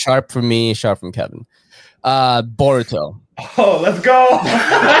 Sharp for me, sharp from Kevin. Boruto. Oh, let's go.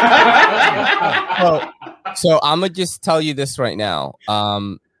 So I'm gonna just tell you this right now.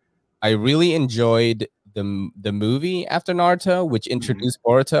 I really enjoyed the movie after Naruto, which introduced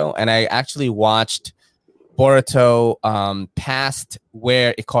Boruto, and I actually watched Boruto past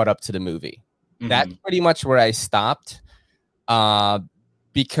where it caught up to the movie. That's pretty much where I stopped.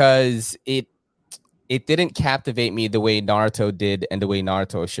 because it didn't captivate me the way Naruto did and the way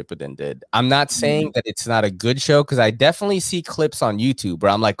Naruto Shippuden did. I'm not saying that it's not a good show, because I definitely see clips on YouTube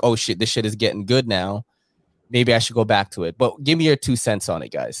where I'm like, oh shit, this shit is getting good now. Maybe I should go back to it. But give me your 2 cents on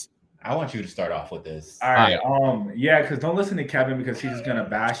it, guys. I want you to start off with this. All right. Yeah, because don't listen to Kevin because he's just gonna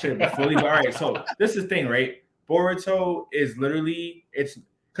bash it. But fully, all right. So this is the thing, right? Boruto is literally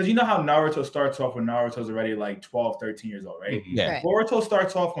because you know how Naruto starts off when Naruto's already like 12, 13 years old, right? Yeah. Right. Boruto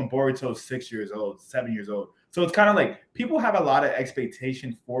starts off when Boruto's 6 years old, 7 years old. So it's kind of like people have a lot of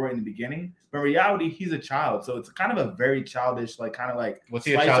expectation for it in the beginning, but in reality, he's a child. So it's kind of a very childish, like kind of like. Was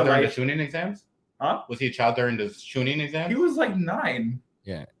he a child during the Chunin exams? Huh? Was he a child during the Chunin exams? He was like 9.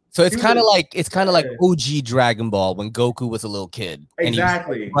 Yeah. So it's kind of like OG Dragon Ball when Goku was a little kid.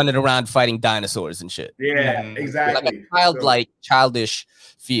 Exactly. And he was running around fighting dinosaurs and shit. Yeah, exactly. Like a childish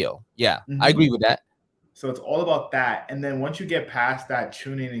feel. Yeah, I agree with that. So it's all about that. And then once you get past that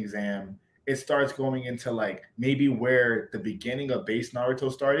Chunin exam, it starts going into like maybe where the beginning of base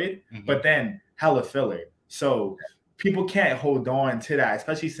Naruto started, but then hella filler. So people can't hold on to that,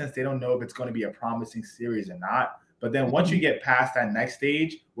 especially since they don't know if it's going to be a promising series or not. But then once you get past that next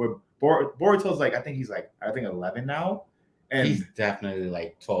stage where Boruto's like, I think 11 now. And he's definitely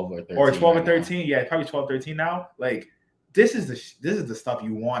like 12 or 13. Or 12 or 13. Yeah, probably 12, 13 now. Like this is the stuff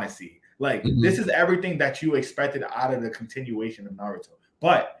you want to see. Like this is everything that you expected out of the continuation of Naruto.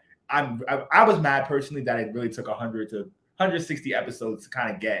 But I was mad personally that it really took 100 to 160 episodes to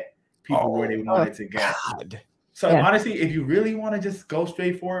kind of get people where they wanted to get. God. So honestly, if you really want to just go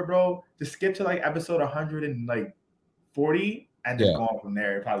straight for it, bro, just skip to like episode 140 and just go on from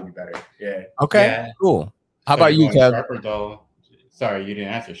there. It'd probably be better. Yeah. Okay. Yeah. Cool. How about you, Kev? Sharp or dull? Sorry, you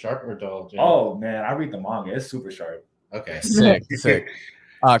didn't answer. Sharp or dull? Jay? Oh man, I read the manga. It's super sharp. Okay. Sick.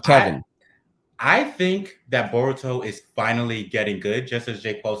 Kevin. I think that Boruto is finally getting good, just as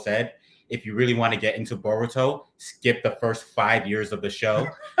Jake Paul said. If you really want to get into Boruto, skip the first 5 years of the show,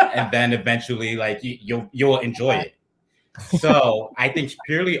 and then eventually, like you'll enjoy it. So I think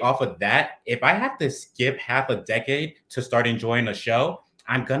purely off of that, if I have to skip half a decade to start enjoying a show,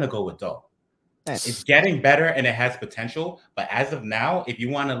 I'm gonna go with Dull. Nice. It's getting better and it has potential, but as of now, if you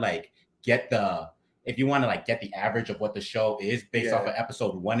want to get the average of what the show is based off of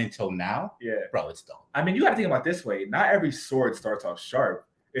episode 1 until now, bro, it's Dull. I mean, you got to think about it this way. Not every sword starts off sharp.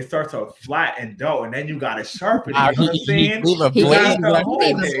 It starts off flat and dull, and then you got to sharpen it. You know what I'm saying?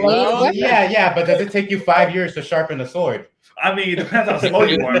 Yeah, but does it take you 5 years to sharpen a sword? I mean, it depends how slow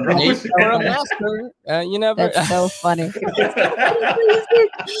you are, bro. You're a master. You never. That's so funny.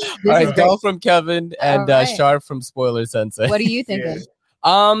 All right, Dull from Kevin and Sharp from Spoiler Sensei. What are you thinking?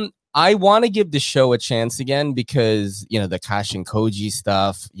 I want to give the show a chance again because the Kashin Koji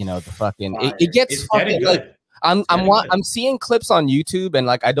stuff. The fucking it gets fucking like. I'm seeing clips on YouTube and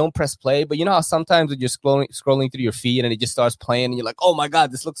like I don't press play, but you know how sometimes when you're scrolling through your feed and it just starts playing and you're like, oh my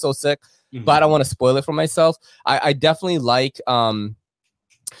god, this looks so sick, but I don't want to spoil it for myself. I definitely like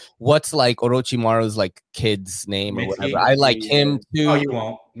what's like Orochimaru's like kid's name or whatever. I like him too. Oh, you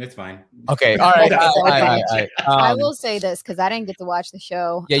won't. It's fine. Okay, all right. I will say this because I didn't get to watch the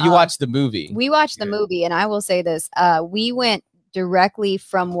show. Yeah, you watched the movie. We watched the movie, and I will say this: we went directly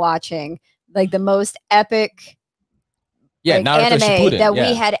from watching like the most epic anime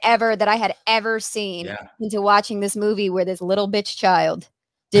that I had ever seen into watching this movie where this little bitch child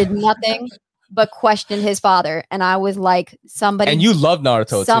did nothing but question his father. And I was like, somebody. And you love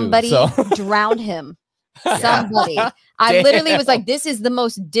Naruto somebody too. So. Drowned him. Somebody. I literally was like, this is the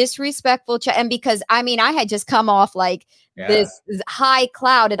most disrespectful and because I had just come off like this high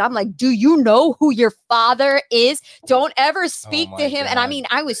cloud and I'm like, do you know who your father is? Don't ever speak to him. God. And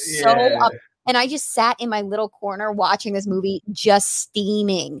I was so up and I just sat in my little corner watching this movie just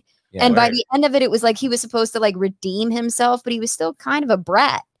steaming. And by the end of it, it was like he was supposed to like redeem himself, but he was still kind of a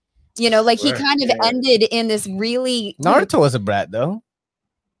brat. He kind of ended in this really Naruto was a brat though.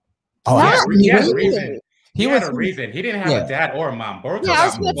 Oh, he had a reason. He had a reason. He didn't have a dad or a mom. Boruto I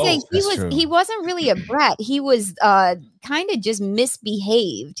was going to say he wasn't really a brat. He was kind of just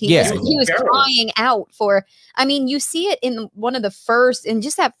misbehaved. He was crying out for. You see it in one of the first, in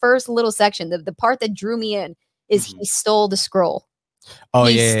just that first little section. The part that drew me in is he stole the scroll. Oh,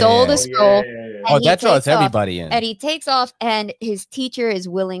 he stole the scroll. Oh, that draws everybody in. And he takes off, and his teacher is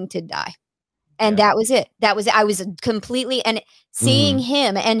willing to die. And that was it. I was completely and seeing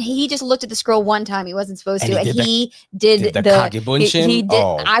him, and he just looked at the scroll one time. He wasn't supposed to, and he did the Kagebunshin. He did.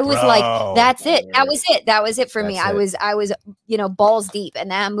 I was like, "That's it. That was it. That was it for me." I was balls deep,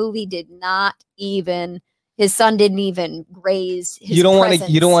 and that movie did not even. his son didn't even raise his You don't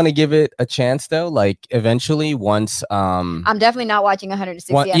presence. want to give it a chance though. Like eventually, once I'm definitely not watching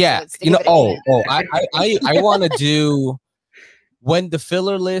 160 yeah, episodes. To give it a chance. I want to do when the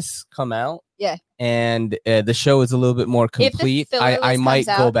filler lists come out. Yeah. And the show is a little bit more complete. filler I list might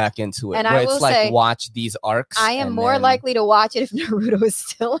comes go out, back into it. and Where I it's will like say, watch these arcs. I am and more then- likely to watch it if Naruto is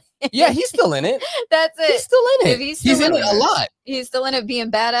still in it. Yeah, he's still in it. That's it. He's still in If it. he's He's still in in it a it. lot. He's still in it being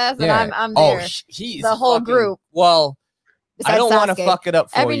badass, Yeah. and I'm there. He's The whole fucking- group. Well, I Besides don't want to Sasuke. fuck it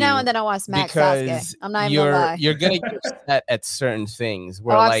up for Every you. now and then I want to smack because Sasuke. I'm not even gonna lie. you're gonna get upset at certain things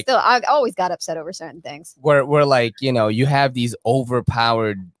where I always got upset over certain things. where like you have these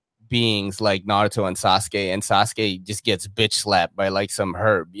overpowered beings like Naruto and Sasuke just gets bitch slapped by like some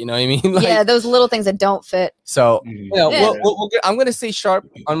herb. You know what I mean? Like, Yeah, those little things that don't fit. So Yeah. I'm gonna say sharp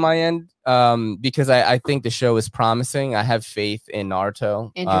on my end because I think the show is promising. I have faith in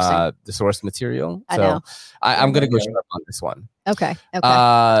Naruto, Interesting. the source material. I So know. I'm gonna go Okay. sharp on this one. Okay.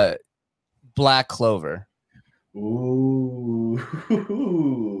 Okay. Black Clover. Ooh.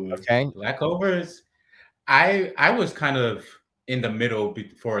 Okay. Black Clovers. I was kind of in the middle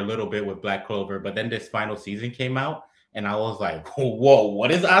for a little bit with Black Clover, but then this final season came out, and I was like, "Whoa, what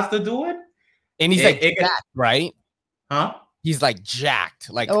is Asta doing?" And he's It- jacked, right? Huh? He's like jacked,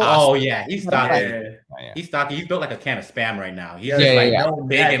 like Oh yeah, he's stocky. Yeah. He's stocky. He's built like a can of spam right now. He's Yeah, just like yeah. no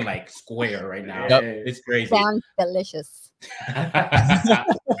big neck. and like square right now. Yep. It's crazy. Sounds delicious.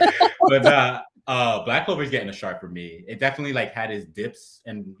 But Black Clover's getting a sharp for me. It definitely like had its dips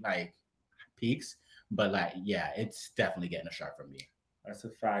and like peaks, but like yeah, it's definitely getting a sharp for me. That's a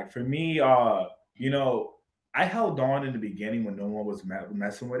fact. For me, I held on in the beginning when no one was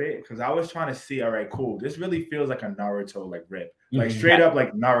messing with it because I was trying to see, all right, cool. This really feels like a Naruto like rip, like Mhm. straight up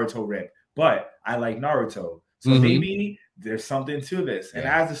like Naruto rip. But I like Naruto, so Mhm. maybe there's something to this. And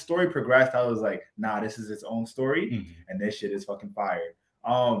Yeah. as the story progressed, I was like, nah, this is its own story, Mhm. and this shit is fucking fire.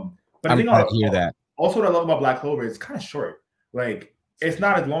 But I I'm think glad to hear that. also what I love about Black Clover is it's kind of short. Like it's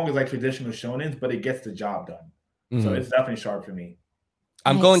not as long as like traditional shonens, but it gets the job done. So Mhm. it's definitely sharp for me.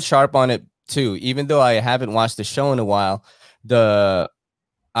 I'm Nice. going sharp on it too, even though I haven't watched the show in a while. The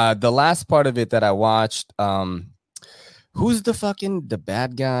last part of it that I watched, who's the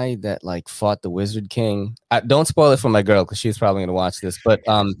bad guy that like fought the Wizard King? Don't spoil it for my girl because she's probably gonna watch this. But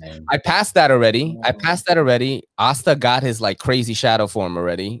I passed that already. Asta got his like crazy shadow form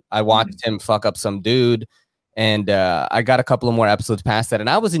already. I watched him fuck up some dude, and I got a couple of more episodes past that, and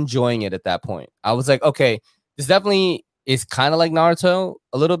I was enjoying it at that point. I was like, okay, this definitely is kind of like Naruto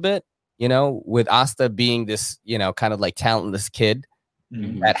a little bit, with Asta being this, kind of like talentless kid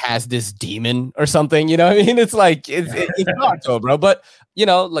that has this demon or something, you know what I mean? It's like it's Naruto, bro. But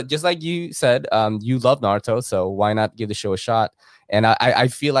like just like you said, you love Naruto, so why not give the show a shot? And I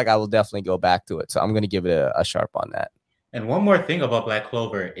feel like I will definitely go back to it. So I'm gonna give it a sharp on that. And one more thing about Black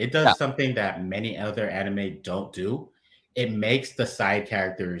Clover, it does Yeah. something that many other anime don't do. It makes the side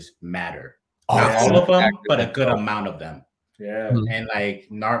characters matter. Not yeah. all of them, Exactly. but a good amount of them. Yeah. Mhm. And like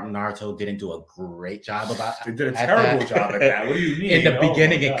Naruto didn't do a great job about They did a at terrible that. job at that. What do you mean? In the Oh my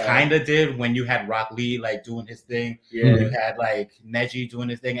beginning, it God. kind of did when you had Rock Lee like doing his thing. Yeah. You had like Neji doing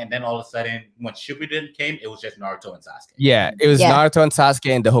his thing, and then all of a sudden, when Shippuden came, it was just Naruto and Sasuke. Yeah, it was Yeah. Naruto and Sasuke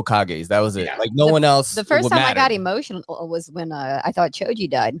and the Hokages. That was it. Yeah. Like no one else. The first would time I matter. got emotional was when I thought Choji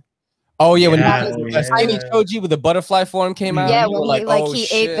died. Oh yeah, when Yeah. Skinny Choji with the butterfly form came out. Yeah, you were when like, oh, he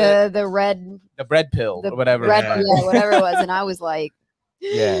shit. ate the red the bread pill the or whatever. red Yeah. yeah, whatever it was, and I was like,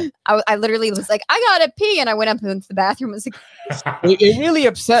 Yeah. I literally was like, I gotta pee, and I went up into the bathroom and was like, It really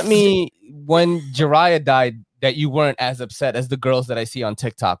upset me when Jiraiya died that you weren't as upset as the girls that I see on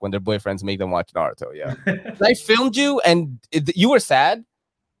TikTok when their boyfriends make them watch Naruto. Yeah, I filmed you and you were sad,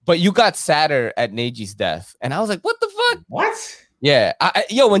 but you got sadder at Neji's death, and I was like, what the fuck? What? Yeah,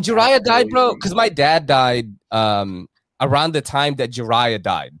 when Jiraiya died, bro, because my dad died around the time that Jiraiya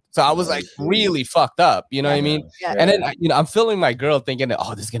died, so I was like really fucked up. You know what I mean? Yeah. And then I'm filming my girl thinking,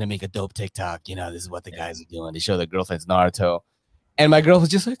 oh, this is gonna make a dope TikTok. This is what the guys are doing. They show their girlfriends Naruto, and my girl was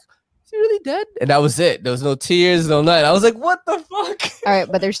just like, "Is he really dead?" And that was it. There was no tears, no nothing. I was like, "What the fuck?" all right,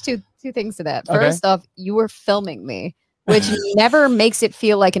 but there's two things to that. Okay. First off, you were filming me, which never makes it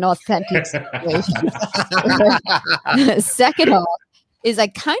feel like an authentic situation. Second off, is I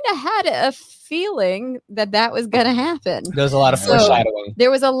kind of had a feeling that was gonna happen. There's a lot of So- foreshadowing.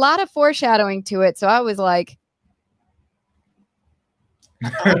 There was a lot of foreshadowing to it, so I was like,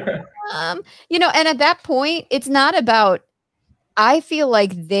 and at that point, it's not about. I feel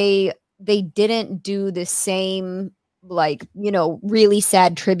like they didn't do the same, like, really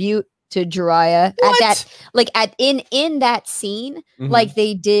sad tribute to Jiraiya What? in that scene, Mhm. like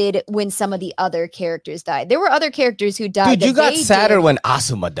they did when some of the other characters died. There were other characters who died. Dude, you got they sadder did. when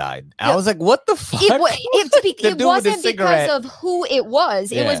Asuma died. I Yeah. was like, what the fuck? It The dude with the wasn't because cigarette. of who it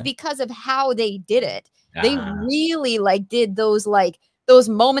was. It was Yeah. because of how they did it. They Ah. really did those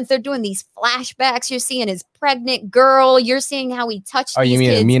moments. They're doing these flashbacks. You're seeing his pregnant girl. You're seeing how he touched Oh, these you mean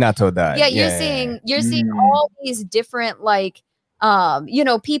kids. Minato died? Yeah, you're seeing all these different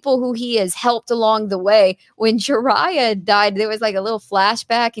people who he has helped along the way. When Jiraiya died, there was like a little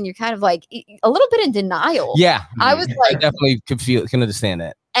flashback, and you're kind of like a little bit in denial. Yeah, I was I like, definitely can understand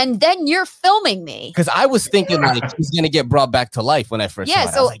that. and then you're filming me. Because I was thinking like he's gonna get brought back to life when I first Yeah, saw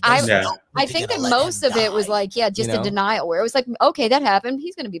it. so was like, there's I- no way I they're think gonna that let most him of it was die. like, just You know? a denial, where it was like, okay, that happened.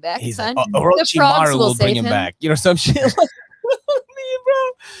 He's gonna be back. He's It's fine. like, The frogs Orochimaru will will bring save him him. back. Some shit. Like, bro,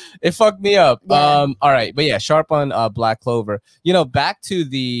 it fucked me up. Yeah. All right, but yeah, sharp on Black Clover. Back to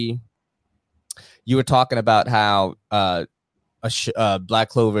you were talking about how Black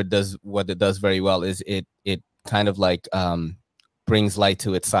Clover does what it does very well is it kind of like brings light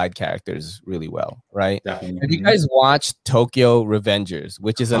to its side characters really well, right? Definitely. Have you guys watched Tokyo Revengers,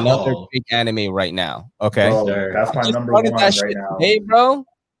 which is another Oh. big anime right now? Okay, Bro, Sir. that's my Just number started one that right shit now. today, bro.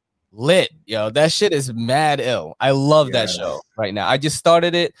 Lit, yo. That shit is mad ill. I love that Yes. show right now. I just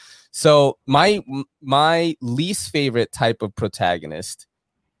started it. So my least favorite type of protagonist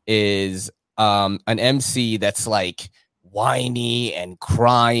is an MC that's like whiny and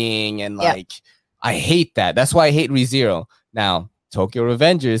crying and Yep. like I hate that. That's why I hate ReZero. Now, Tokyo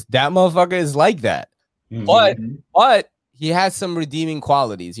Revengers, that motherfucker is like that. Mhm. But he has some redeeming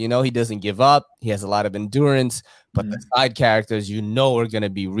qualities. He doesn't give up. He has a lot of endurance. But the side characters, are gonna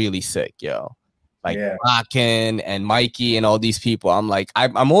be really sick, yo. Like Yeah. Raken and Mikey and all these people. I'm like,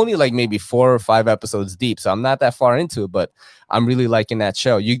 I'm only like maybe 4 or 5 episodes deep, so I'm not that far into it. But I'm really liking that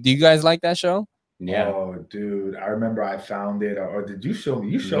show. Do you guys like that show? Yeah. Oh, dude, I remember I found it, or did you show me?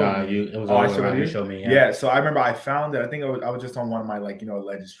 You showed Nah, me. it was Oh, I all showed around. you? You showed me. Yeah, so I remember I found it. I think I was just on one of my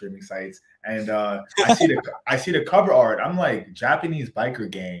alleged streaming sites, and I see the cover art. I'm like, Japanese biker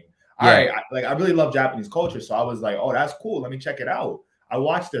gang. All Yeah. right, I really love Japanese culture, so I was like, oh, that's cool. Let me check it out. I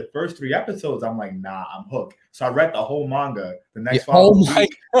watched the first 3 episodes. I'm like, nah, I'm hooked. So I read the whole manga. The next following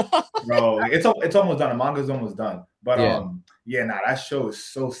week, bro, it's almost done. The manga's almost done. But that show is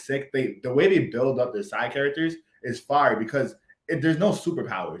so sick. The way they build up their side characters is fire because there's no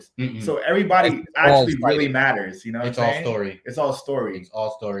superpowers. Mm-mm. So everybody It's all actually really matters. You know, It's what I'm all saying? story. It's all story. It's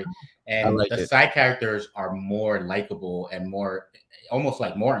all story. I And like the it. side characters are more likable and almost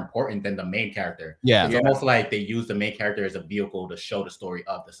like more important than the main character. Yeah. It's almost like they use the main character as a vehicle to show the story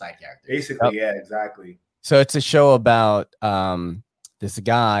of the side characters. Basically, yeah, exactly. So it's a show about this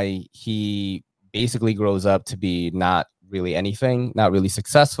guy. He basically grows up to be not really anything, not really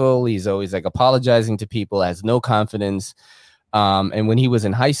successful. He's always like apologizing to people, has no confidence. And when he was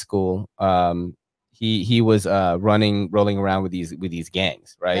in high school, he was rolling around with these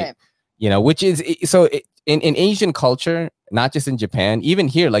gangs, right? Which is so in Asian culture, not just in Japan, even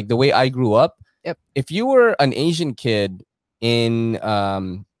here, like the way I grew up. Yep. If you were an Asian kid in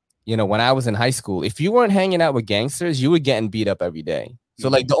when I was in high school, if you weren't hanging out with gangsters, you were getting beat up every day. So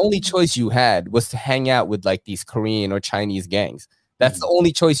like the only choice you had was to hang out with like these Korean or Chinese gangs. That's the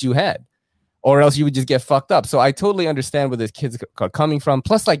only choice you had, or else you would just get fucked up. So I totally understand where the kids are coming from.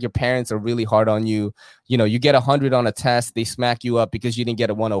 Plus, like your parents are really hard on you. You get 100 on a test, they smack you up because you didn't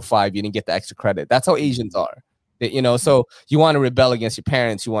get a 105, you didn't get the extra credit. That's how Asians are. So you want to rebel against your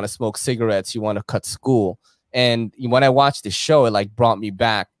parents, you want to smoke cigarettes, you want to cut school. And when I watched this show, it like brought me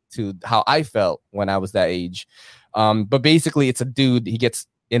back to how I felt when I was that age. But basically it's a dude,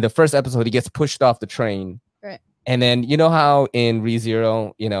 in the first episode, he gets pushed off the train. Right. And then you know how in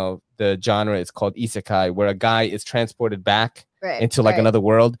ReZero, the genre is called isekai, where a guy is transported back into like another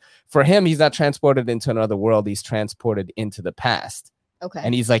world. For him, he's not transported into another world, he's transported into the past. Okay.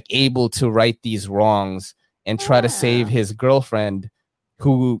 And he's like able to right these wrongs and try to save his girlfriend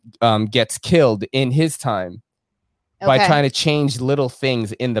who gets killed in his time. By trying to change little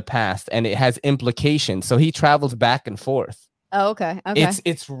things in the past, and it has implications. So he travels back and forth. Oh, okay. Okay.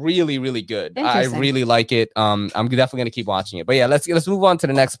 It's really, really good. I Interesting. really like it. I'm definitely gonna keep watching it. But yeah, let's move on to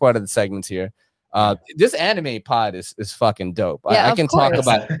the next part of the segments here. This anime pod is fucking dope. Yeah, I can of course. talk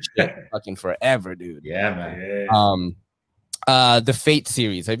about this shit fucking forever, dude. Yeah, man. Yeah. The Fate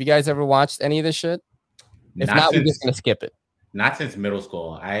series. Have you guys ever watched any of this shit? If Not not, we're since- just gonna skip it. Not since middle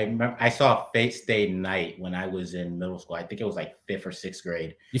school. I remember I saw Fate Stay Night when I was in middle school. I think it was like 5th or 6th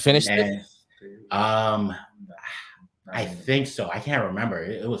grade. You finished it? And I think so. I can't remember.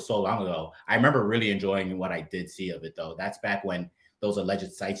 It was so long ago. I remember really enjoying what I did see of it though. That's back when those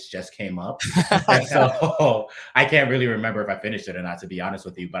alleged sites just came up. And so I can't really remember if I finished it or not, to be honest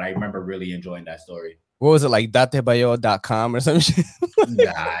with you, but I remember really enjoying that story. What was it, like datebayo.com or some shit?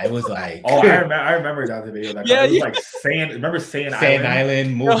 Nah, it was like I remember that video. Like, Yeah, it was yeah. like Saiyan Saiyan Island.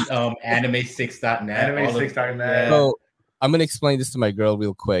 Island, movie, anime6.net. Anime6.net. So I'm gonna explain this to my girl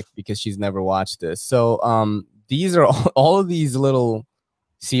real quick because she's never watched this. So these are all of these little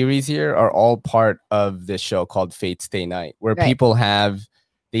series here are all part of this show called Fate Stay Night, where Right. people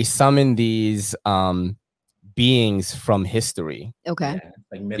they summon these beings from history. Okay. Yeah,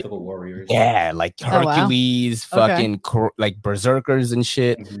 like mythical warriors. Yeah, like Oh, wow. Hercules, Okay. fucking like berserkers and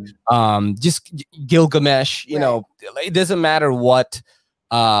shit. Mhm. Just Gilgamesh, you Right. know, it doesn't matter what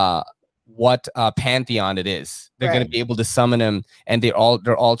pantheon it is. They're going to Right. be able to summon him, and they're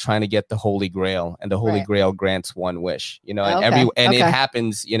all trying to get the Holy Grail, and the Holy Right. Grail grants one wish, you know, Okay, and it okay.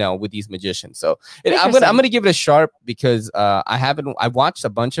 happens, you know, with these magicians. So I'm Interesting. gonna give it a sharp because I watched a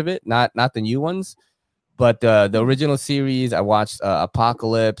bunch of it, not the new ones, but the original series. I watched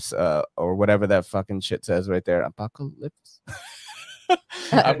Apocalypse or whatever that fucking shit says right there, Apocalypse.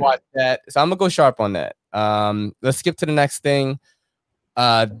 I watched that, so I'm gonna go sharp on that. Let's skip to the next thing.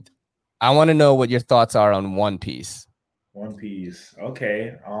 I want to know what your thoughts are on One Piece. One Piece.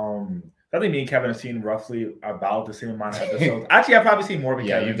 Okay. I think me and Kevin have seen roughly about the same amount of episodes. Actually, I've probably seen more than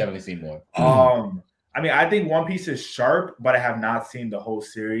Yeah, Kevin. you've definitely seen more. I mean, I think One Piece is sharp, but I have not seen the whole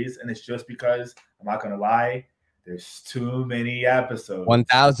series, and it's just because I'm not gonna lie, there's too many episodes.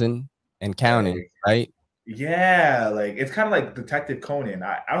 1,000 and counting, right? Yeah, like it's kind of like Detective Conan.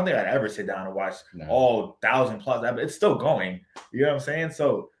 I don't think I'd ever sit down and watch all 1,000+ episodes. It's still going. You know what I'm saying?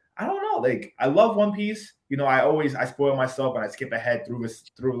 So I don't know. Like I love One Piece. You know, I spoil myself and I skip ahead through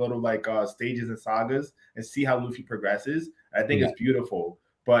little like stages and sagas and see how Luffy progresses. I think it's beautiful,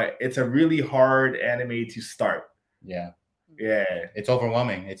 but it's a really hard anime to start. Yeah, it's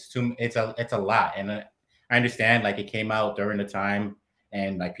overwhelming. It's a lot, and I understand like it came out during the time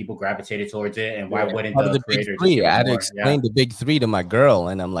and like people gravitated towards it, and why wouldn't Part of the the big creator three? just I had give to us more? explain the big three to my girl,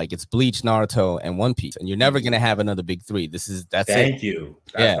 and I'm like, it's Bleach, Naruto, and One Piece, and you're never gonna have another big three. That's it. Thank you.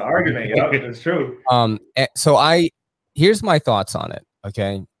 That's the argument. Yeah, it's true. So here's my thoughts on it.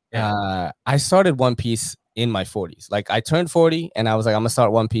 Okay, Yeah. I started One Piece in my 40s. Like I turned 40, and I was like, I'm gonna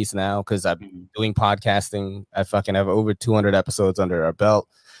start One Piece now because I'm doing podcasting. I fucking have over 200 episodes under our belt.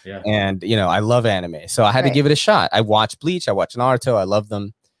 Yeah. And you know, I love anime, so I had to give it a shot. I watched Bleach, I watched Naruto, I love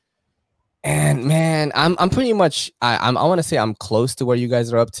them. And man, I'm pretty much I want to say I'm close to where you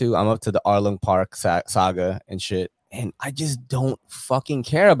guys are up to. I'm up to the Arlong Park saga and shit, and I just don't fucking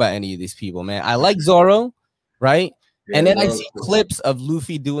care about any of these people, man. I like Zoro, right? Yeah, and then I Zoro's see cool. clips of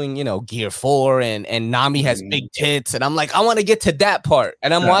Luffy doing, you know, Gear 4 and Nami has big tits, and I'm like, I want to get to that part.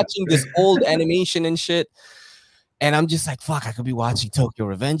 And I'm watching this old animation and shit. And I'm just like, fuck, I could be watching Tokyo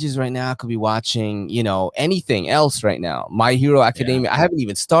Revengers right now. I could be watching, you know, anything else right now. My Hero Academia. I haven't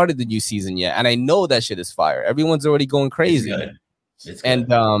even started the new season yet. And I know that shit is fire. Everyone's already going crazy. It's good.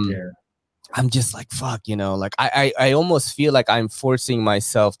 And I'm just like, fuck, you know, like I almost feel like I'm forcing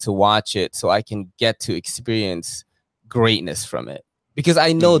myself to watch it so I can get to experience greatness from it. Because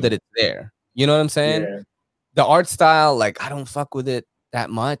I know that it's there. You know what I'm saying? Yeah. The art style, like, I don't fuck with it that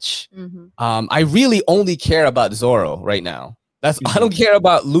much. I really only care about Zoro right now. I don't care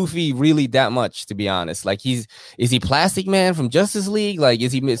about Luffy really that much, to be honest. Like, is he Plastic Man from Justice League? Like,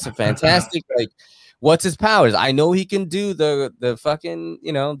 is he Mr. Fantastic? Like, what's his powers? I know he can do the fucking,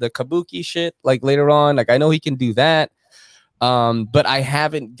 you know, the kabuki shit, like later on. Like, I know he can do that. But I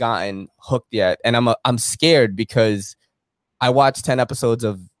haven't gotten hooked yet. And I'm scared because I watched 10 episodes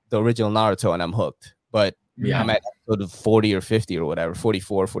of the original Naruto and I'm hooked. But I'm at episode of 40 or 50 or whatever,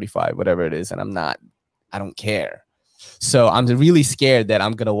 44, 45, whatever it is. And I don't care. So I'm really scared that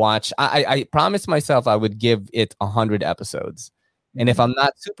I'm going to watch. I promised myself I would give it 100 episodes. And if I'm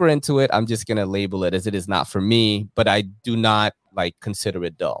not super into it, I'm just going to label it as it is not for me. But I do not like consider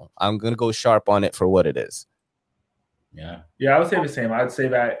it dull. I'm going to go sharp on it for what it is. Yeah, I would say the same. I'd say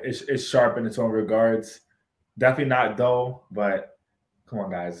that it's sharp in its own regards. Definitely not dull, but come on,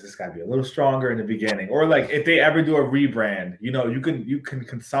 guys, this got to be a little stronger in the beginning. Or like if they ever do a rebrand, you know, you can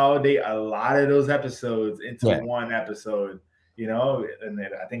consolidate a lot of those episodes into one episode, you know, and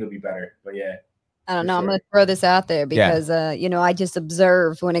then I think it'll be better. But yeah. I don't know. I'm going to throw this out there because, you know, I just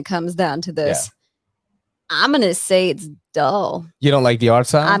observed when it comes down to this. I'm going to say it's dull. You don't like the art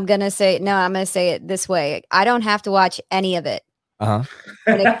style? I'm going to say it this way. I don't have to watch any of it. When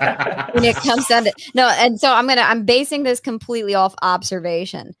it comes down to and so I'm basing this completely off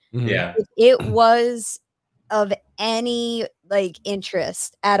observation. Yeah. If it was of any like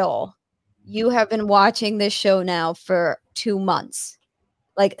interest at all, you have been watching this show now for 2 months,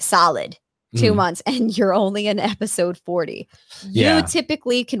 like solid 2 months, and you're only in episode 40. Yeah. You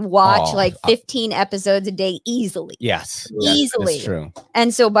typically can watch Oh, like 15 episodes a day easily. Yes, Easily. that's true.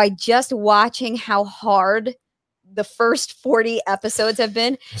 And so by just watching how hard the first 40 episodes have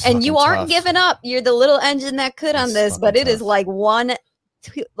been, It's and you fucking aren't tough. giving up. You're the little engine that could on It's this, but fucking it is tough. like one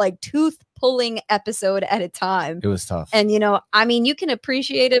tooth pulling episode at a time. It was tough. And I mean, you can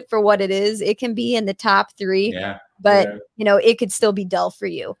appreciate it for what it is. It can be in the top 3, Yeah. but Yeah. it could still be dull for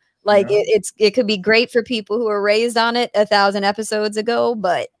you. Like Yeah. it could be great for people who were raised on it 1,000 episodes ago,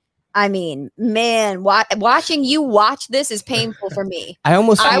 but I mean, man, watching you watch this is painful for me. I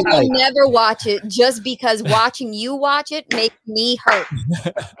almost I feel will like never watch it just because watching you watch it makes me hurt.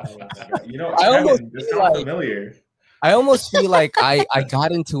 I almost Kevin, this feel sounds like- familiar. I almost feel like I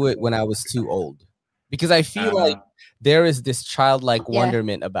got into it when I was too old, because I feel like there is this childlike Yeah.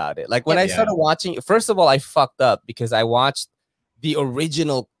 wonderment about it. Like when Yep. I started watching, first of all, I fucked up because I watched the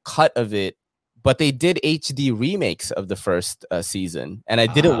original cut of it, but they did HD remakes of the first season, and I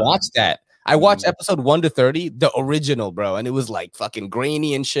didn't watch that. I watched episode 1 to 30, the original, bro, and it was like fucking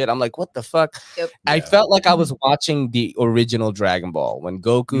grainy and shit. I'm like, what the fuck? Yep. I felt like I was watching the original Dragon Ball when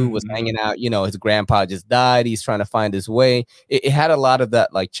Goku was Mhm. hanging out. His grandpa just died. He's trying to find his way. It had a lot of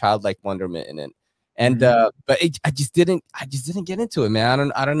that like childlike wonderment in it. And but I just didn't get into it,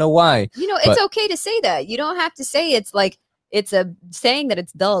 man. I don't know why. It's okay to say that. You don't have to say it's like it's a saying that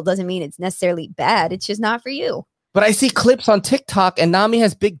it's dull doesn't mean it's necessarily bad. It's just not for you. But I see clips on TikTok and Nami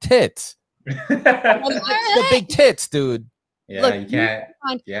has big tits. The big tits, dude. Yeah, Look, you can't.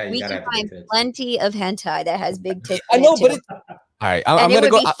 Yeah, you We gotta can have the find big tits. plenty of hentai that has big tits. I in know, it, but too. it's all right. and I'm it gonna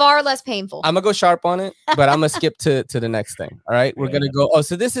would go. be far less painful. I'm gonna go sharp on it, but I'm gonna skip to the next thing. All right, we're gonna go. Oh,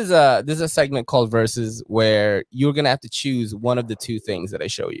 so this is a segment called Versus, where you're gonna have to choose one of the two things that I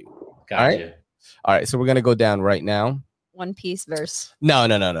show you. Gotcha. All right, so we're gonna go down right now. One Piece verse. No.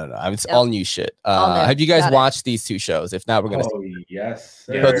 It's all new shit. All new. Have you guys Got it. watched these two shows? If not, we're gonna. Oh yes,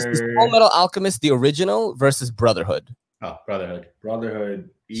 Yeah. So this is sir. Full Metal Alchemist, the original, versus Brotherhood. Oh, Brotherhood. Brotherhood.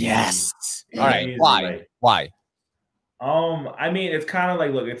 easy. Yes. All right. Easy. Why? Why? I mean, it's kind of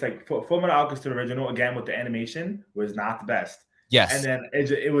like, look, it's like Full Metal Alchemist, the original, again with the animation, was not the best, Yes. and then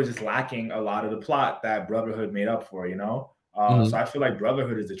it was just lacking a lot of the plot that Brotherhood made up for, Mhm. So I feel like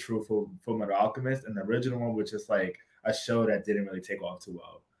Brotherhood is the true Full Metal Alchemist, and the original one was just like a show that didn't really take off too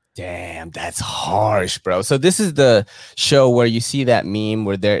well. Damn, that's harsh, bro. So this is the show where you see that meme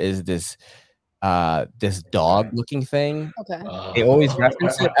where there is this dog looking thing. Okay. They always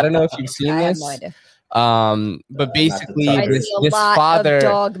reference it. I don't know if you've seen I have this. no idea. But basically I I this, see a this lot father of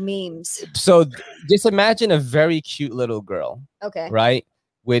dog memes. so just imagine a very cute little girl, Okay. right?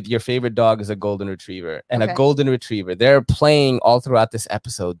 With your favorite dog is a golden retriever, and Okay. a golden retriever. They're playing all throughout this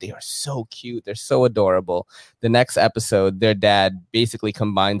episode. They are so cute. They're so adorable. The next episode, their dad basically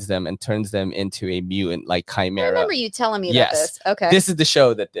combines them and turns them into a mutant, like I chimera. remember you telling me about Yes. this. Okay. This is the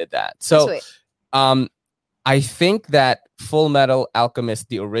show that did that. So, Sweet. I think that Full Metal Alchemist,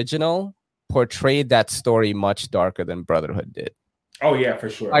 the original, portrayed that story much darker than Brotherhood did. Oh yeah, for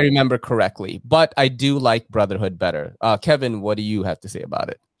sure. I remember correctly, but I do like Brotherhood better. Kevin, what do you have to say about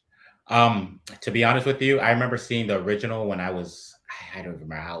it? To be honest with you, I remember seeing the original when I don't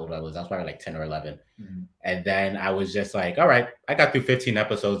remember how old I was. I was probably like 10 or 11. Mhm. And then I was just like, all right, I got through 15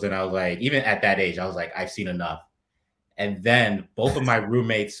 episodes. And I was like, even at that age, I was like, I've seen enough. And then both of my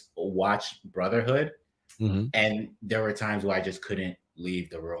roommates watched Brotherhood. Mm-hmm. And there were times where I just couldn't leave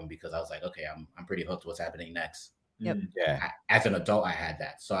the room because I was like, okay, I'm pretty hooked. What's happening next? Yep. Yeah. As an adult, I had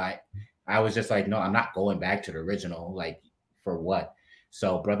that. So I was just like, no, I'm not going back to the original. Like, for what?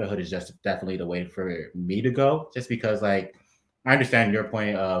 So Brotherhood is just definitely the way for me to go, just because like I understand your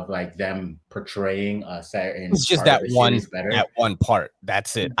point of like them portraying a certain. It's just part that of the one series better. that one part.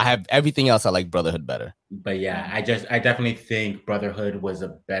 That's it. I have everything else. I like Brotherhood better. But yeah, I definitely think Brotherhood was a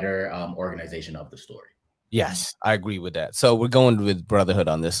better organization of the story. Yes, I agree with that. So we're going with Brotherhood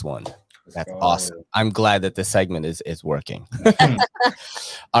on this one. That's So, awesome. I'm glad that this segment is working.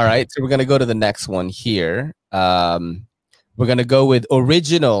 All right, so we're gonna go to the next one here. We're gonna go with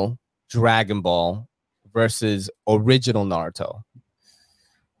original Dragon Ball versus original Naruto.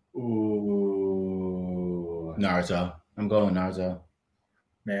 Ooh, Naruto. I'm going Naruto.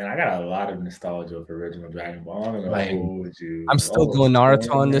 man, I got a lot of nostalgia for original Dragon Ball. I'm gonna Like, hold you. I'm still Oh, going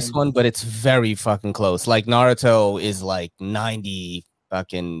Naruto on this man. one, but it's very fucking close. Like Naruto is like 90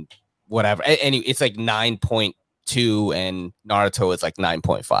 fucking whatever. Anyway, it's like 9.2 and Naruto is like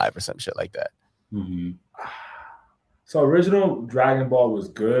 9.5 or some shit like that. Mm-hmm. So original Dragon Ball was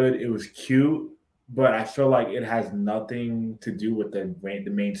good. It was cute, but I feel like it has nothing to do with the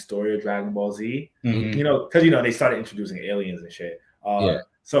main story of Dragon Ball Z. Mhm. You know, because they started introducing aliens and shit. Yeah.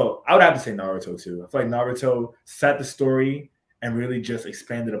 So I would have to say Naruto too. I feel like Naruto set the story and really just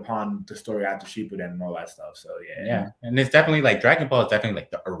expanded upon the story after Shippuden and all that stuff. So Yeah, and it's definitely like Dragon Ball is definitely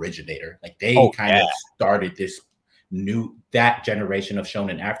like the originator. Like they kind of started this that generation of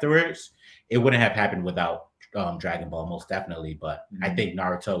shonen afterwards. It wouldn't have happened without Dragon Ball, most definitely. But I think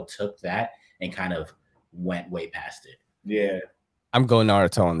Naruto took that and kind of went way past it. Yeah. I'm going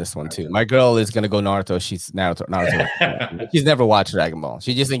Naruto on this one too. My girl is gonna go Naruto. She's Naruto. She's never watched Dragon Ball.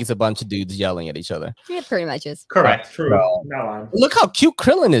 She just thinks it's a bunch of dudes yelling at each other. Yeah, pretty much is. Correct. True. Not lying. Look how cute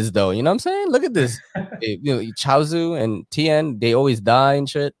Krillin is, though. You know what I'm saying? Look at this. Chaozu and Tien, they always die and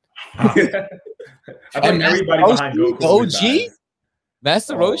shit. I think everybody behind Goku. The OG,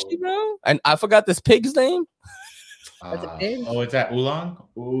 Master Roshi, bro. And I forgot this pig's name. That's a pig. Oh, is that Oolong?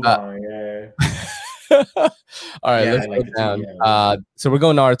 Oolong, yeah. All right, Yeah, let's I like go it down. too, yeah. So we're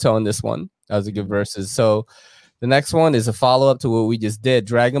going Naruto on this one. That was a good versus. So the next one is a follow-up to what we just did: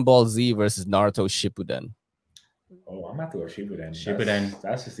 Dragon Ball Z versus Naruto Shippuden. Oh, I'm about to go Shippuden. Shippuden.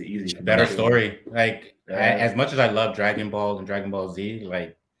 That's just the easy. Better story. Like Yeah. as much as I love Dragon Ball and Dragon Ball Z,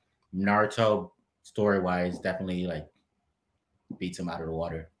 like Naruto story-wise definitely like beats him out of the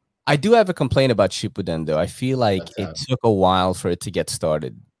water. I do have a complaint about Shippuden, though. I feel like What's it up? took a while for it to get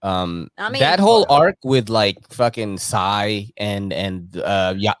started. I mean, That whole arc with like fucking Sai and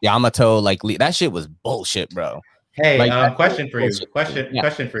Yamato, like that shit was bullshit, bro. Hey, Like, question for you. bullshit.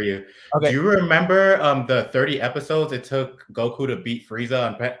 Question for you. Okay. Do you remember the 30 episodes it took Goku to beat Frieza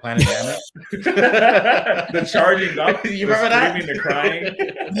on Planet Namek? The charging up. You remember that? Screaming, the crying.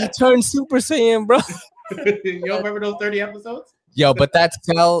 He turned Super Saiyan, bro. You don't remember those 30 episodes? Yo, but that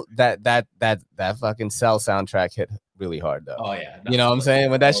Cell, that fucking Cell soundtrack hit really hard though. Oh yeah. You know what I'm saying?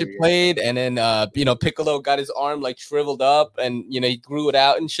 When that Oh, shit yeah. played, and then Piccolo got his arm like shriveled up, and he grew it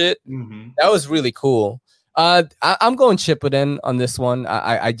out and shit. Mm-hmm. That was really cool. I'm going Shippuden on this one.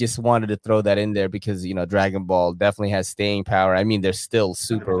 I just wanted to throw that in there because Dragon Ball definitely has staying power. I mean, they're still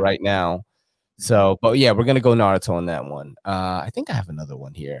super right now. So, but yeah, we're gonna go Naruto on that one. I think I have another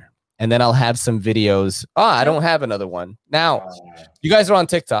one here, and then I'll have some videos. I don't have another one now. You guys are on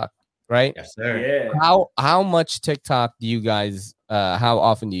TikTok, right? Yes, sir. Yeah. How much TikTok do you guys? How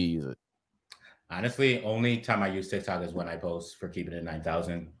often do you use it? Honestly, only time I use TikTok is when I post for Keeping It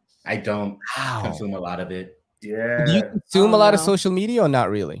 9000. I don't consume a lot of it. Yeah. Do you consume a lot of no. social media or not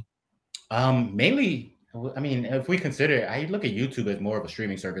really? Mainly, I mean, if we consider, I look at YouTube as more of a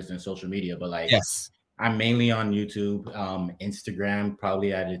streaming service than social media, but like, Yes. I'm mainly on YouTube, Instagram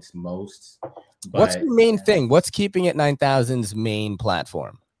probably at its most. What's But the main thing? What's Keeping It 9000's main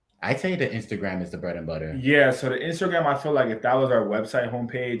platform? I'd say the Instagram is the bread and butter. Yeah, so the Instagram, I feel like if that was our website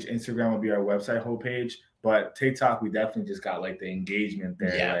homepage, Instagram would be our website homepage. But TikTok, we definitely just got like the engagement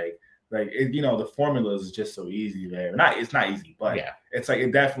there. Yeah. Like it, the formula is just so easy there. It's not easy, but Yeah. it's like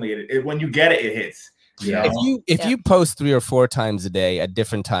it definitely when you get it, it hits. You Yeah. know? If you post 3 or 4 times a day at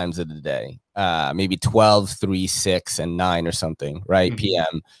different times of the day, maybe 12, 3, 6, and 9 or something, right? Mhm.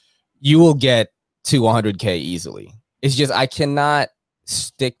 PM, you will get to 100K easily. It's just I cannot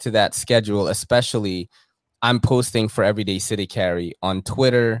stick to that schedule, especially I'm posting for Everyday City Carry on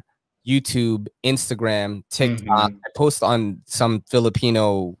Twitter, YouTube, Instagram, TikTok. Mhm. I post on some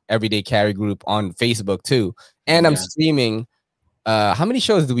Filipino Everyday Carry group on Facebook too. And I'm Yeah. streaming. How many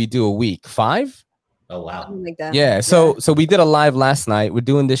shows do we do a week? 5? Oh wow. Something like that. Yeah. So we did a live last night. We're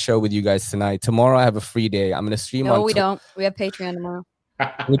doing this show with you guys tonight. Tomorrow I have a free day. I'm gonna stream on No, we don't. We have Patreon tomorrow.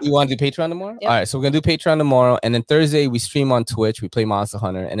 Would you want to do Patreon tomorrow? Yep. All right, so we're gonna do Patreon tomorrow, and then Thursday we stream on Twitch. We play Monster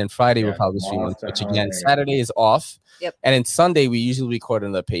Hunter, and then Friday we'll Yeah, probably stream on Monster Twitch again. Hunter. Saturday is off. Yep. And then Sunday we usually record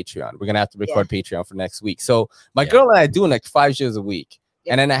on the Patreon. We're gonna have to record Patreon for next week. So my Yeah. girl and I are doing like 5 shows a week,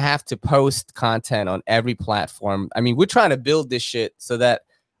 Yep. and then I have to post content on every platform. I mean, we're trying to build this shit so that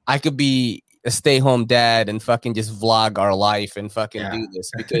I could be a stay-home dad and fucking just vlog our life and fucking do this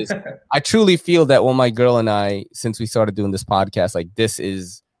because I truly feel that when my girl and I, since we started doing this podcast, like this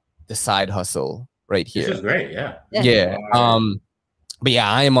is the side hustle right This here. is great. Yeah. Yeah. But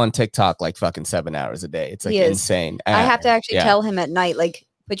yeah, I am on TikTok like fucking 7 hours a day. It's like He is. insane. I have to actually yeah. tell him at night, like,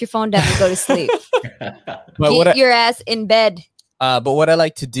 put your phone down and go to sleep. But Get what your ass in bed. but what I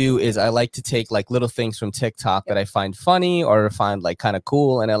like to do is I like to take like little things from TikTok that I find funny or find like kind of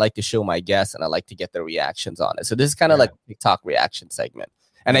cool, and I like to show my guests and I like to get their reactions on it. So this is kind of like a TikTok reaction segment.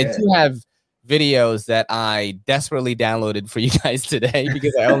 And I do have videos that I desperately downloaded for you guys today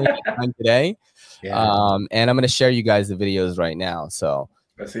because I only had time today. Yeah. And I'm gonna share you guys the videos right now. So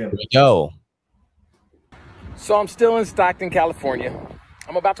Let's see him. here we go. So I'm still in Stockton, California.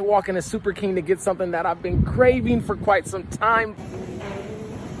 I'm about to walk into Super King to get something that I've been craving for quite some time.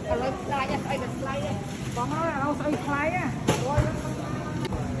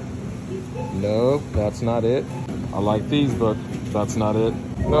 Nope, that's not it. I like these, but that's not it.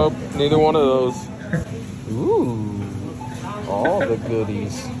 Nope, neither one of those. Ooh, all the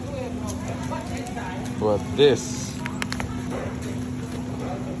goodies. But this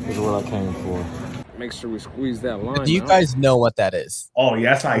is what I came for. Make sure we squeeze that line. Do you guys know what that is? Oh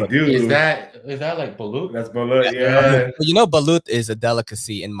yes, I do. Is that like balut? That's balut. Yeah. Well, you know, balut is a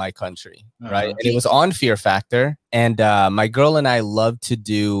delicacy in my country, right? And it was on Fear Factor, and my girl and I love to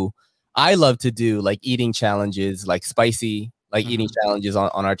do like eating challenges, like spicy, like eating challenges on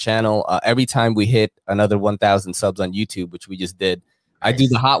our channel. Every time we hit another 1,000 subs on YouTube, which we just did, I do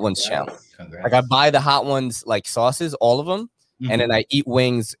the hot ones challenge. Like I buy the hot ones, like sauces, all of them. And then I eat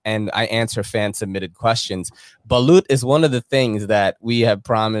wings and I answer fan submitted questions. Balut is one of the things that we have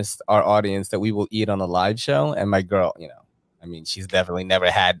promised our audience that we will eat on a live show. And my girl, you know, I mean, she's definitely never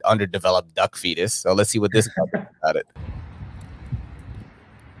had underdeveloped duck fetus. So let's see what this guy thinks about it.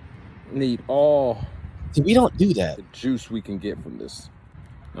 Need all See, we don't do that. the juice we can get from this.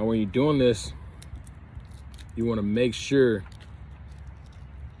 Now, when you're doing this, you want to make sure.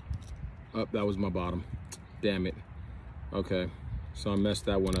 Oh, that was my bottom. Damn it. Okay, so I messed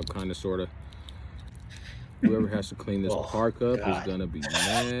that one up, kind of, sort of. Whoever has to clean this park up is gonna be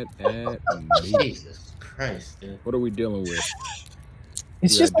mad at me. Jesus Christ, dude. What are we dealing with?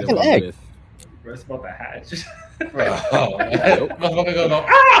 It's We just are like an dealing egg. with- Bro, it's about to hatch. Motherfucker go.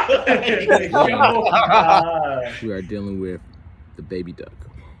 We are dealing with the baby duck.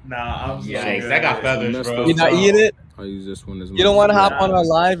 Nah, I'm Yikes, so that got good. feathers, Messed bro. up. You not eat it? I'll use this one as You don't want to hop Nah. on our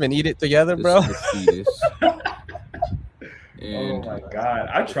live and eat it together, This bro? is the fetus. Oh And my god,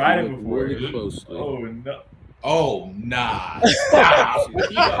 I tried it look before. really closely. Oh no. Oh nah, stop.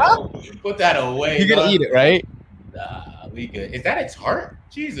 Yo, put that away. You're gonna dog. eat it, right? Nah, we good. Is that its heart?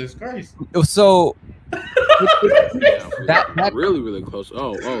 Jesus Christ. So Yeah, that- really close.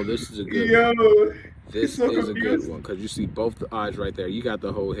 Oh, this is a good one. Yo. This so is a good confused. one because you see both the eyes right there. You got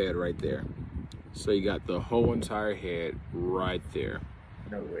the whole head right there. So you got the whole entire head right there.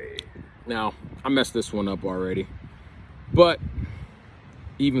 No way. Now, I messed this one up already. But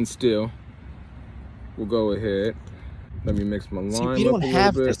even still, we'll go ahead. Let me mix my See, lime we up don't a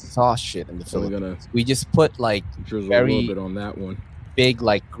have little this bit. sauce shit in the So we're Philippines. gonna We just put like drizzle a very- little bit on that one. big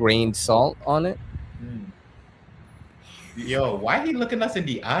like grained salt on it. Yo, why he looking us in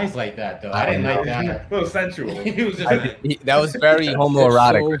the eyes like that though? I I didn't don't like that. A little sensual. He was just That was very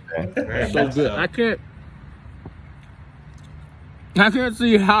homoerotic. very So messed good. up. I can't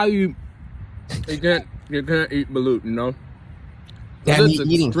see how you can't eat balut, you know? Damn, It's you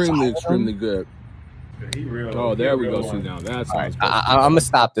eating extremely good. He real. Oh, he there a we real go. See one. now that All right, sounds I'm gonna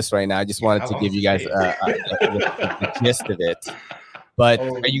stop this right now. I just wanted Yeah, to how give you long guys is the gist of it. But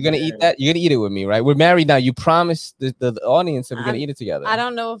Oh, are you gonna eat man. that? You're gonna eat it with me, right? We're married now. You promised the audience that we're gonna eat it together. I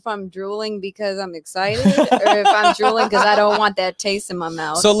don't know if I'm drooling because I'm excited or if I'm drooling because I don't want that taste in my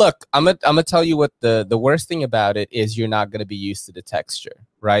mouth. So look, I'm gonna tell you what the worst thing about it is. You're not gonna be used to the texture,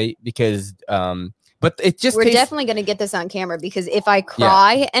 right? Because but it just We're tastes, definitely going to get this on camera because if I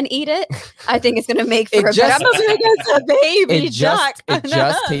cry and eat it, I think it's going to make for It a just- better. I'm big as a baby it just duck. it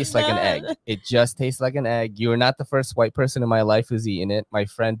just tastes like an egg. It just tastes like an egg. You're not the first white person in my life who's eaten it. My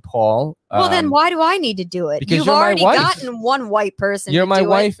friend Paul. Well, then why do I need to do it? because You've you're my already wife. gotten one white person. You're to my do it.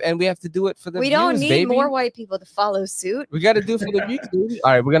 wife, and we have to do it for the We don't views, need baby. more white people to follow suit. We got to do it for the views, baby.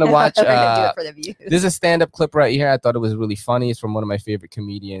 All right, we're gonna watch. We're gonna do it for the views. This is a stand-up clip right here. I thought it was really funny. It's from one of my favorite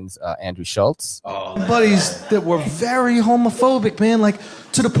comedians, Andrew Schultz. Oh, buddies that were very homophobic, man, like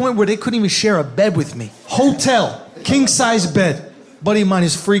to the point where they couldn't even share a bed with me. Hotel, king size bed. Buddy of mine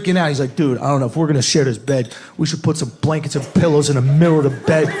is freaking out. He's like, dude, I don't know if we're gonna share this bed. We should put some blankets and pillows in the middle of the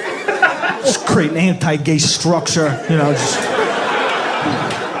bed. Just create an anti-gay structure, you know, just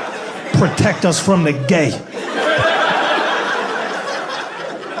protect us from the gay.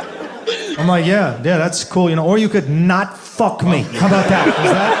 I'm like, yeah, that's cool, you know. Or you could not fuck me. How about that?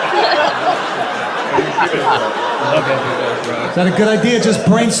 Is that a good idea? Just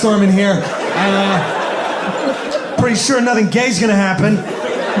brainstorming here. Pretty sure nothing gay's gonna happen.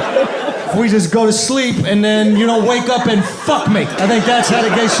 If we just go to sleep and then, you know, wake up and fuck me. I think that's how the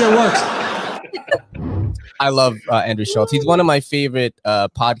gay shit works. I love Andrew Schultz. He's one of my favorite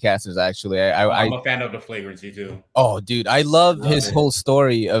podcasters, actually. I'm a fan of the flagrancy too. Oh, dude, I love his it. whole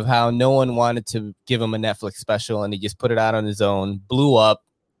story of how no one wanted to give him a Netflix special, and he just put it out on his own, blew up.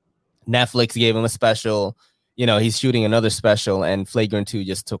 Netflix gave him a special. you know, he's shooting another special, and Flagrant 2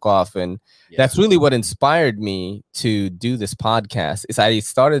 just took off, and that's really what inspired me to do this podcast. Is I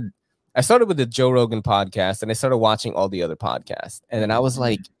started with the Joe Rogan podcast, and I started watching all the other podcasts, and then I was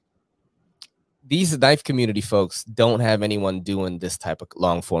like, these knife community folks don't have anyone doing this type of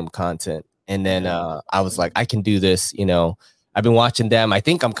long form content. And then I was like, I can do this. You know, I've been watching them. I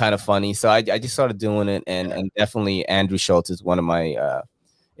think I'm kind of funny, so I just started doing it, and definitely Andrew Schulz is one of my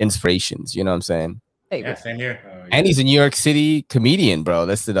inspirations. You know what I'm saying? Yeah, same here. And he's a New York City comedian, bro.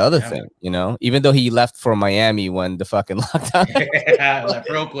 That's the other thing, you know. Even though he left for Miami when the fucking lockdown, left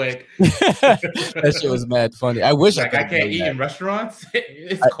real quick. That shit was mad funny. I wish like I can't eat in restaurants.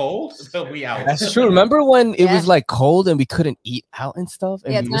 It's cold, so we out. That's true. Remember when it was like cold and we couldn't eat out and stuff?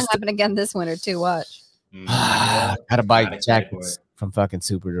 And Yeah, it's gonna happen again this winter too. Watch. Gotta buy jackets from fucking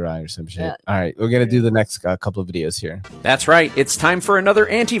Super Dry or some shit. Yeah. All right, we're gonna do the next couple of videos here. That's right. It's time for another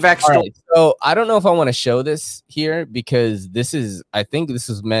anti-vax story. Right, so I don't know if I want to show this here because I think this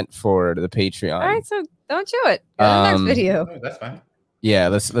is meant for the Patreon. All right, so don't show it. Go to the next video. Oh, that's fine. Yeah,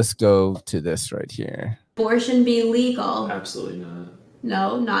 let's go to this right here. Abortion be legal? Absolutely not.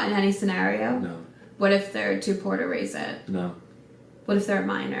 No, not in any scenario. No. What if they're too poor to raise it? No. What if they're a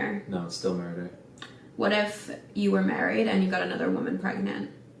minor? No, it's still murder. What if you were married and you got another woman pregnant?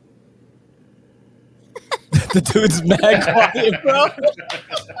 The dude's mad quiet, bro.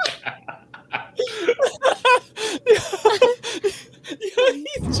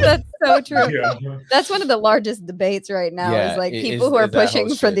 That's so true. Yeah. That's one of the largest debates right now. Yeah, Is like it people is- who are is that pushing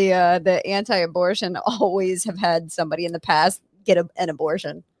whole for shit. the anti-abortion always have had somebody in the past get an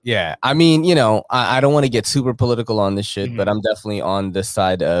abortion. Yeah, I mean, you know, I don't want to get super political on this shit, but I'm definitely on the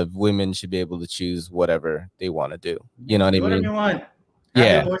side of women should be able to choose whatever they want to do. You know what I Do whatever mean? you want. Yeah.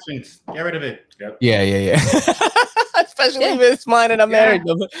 Have abortions. Get rid of it. Yep. Yeah. Especially if it's mine and I'm married.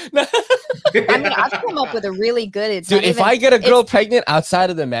 I mean, I've come up with a really good. It's Dude, not if even- I get a girl it's- pregnant outside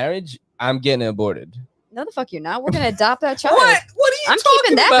of the marriage, I'm getting aborted. no, the fuck you're not. We're gonna adopt that child. What are you I'm talking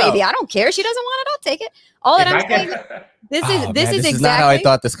keeping that about? baby. I don't care. She doesn't want it. I'll take it. All that If I'm I saying. get- This Oh, is man, exactly not how I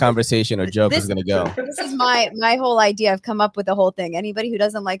thought this conversation or joke was This- gonna go. This is my whole idea. I've come up with the whole thing. Anybody who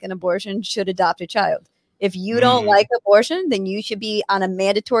doesn't like an abortion should adopt a child. If you don't like abortion, then you should be on a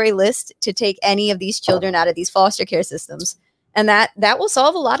mandatory list to take any of these children out of these foster care systems, and that will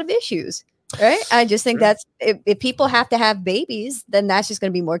solve a lot of issues. Right? I just think that's if people have to have babies, then that's just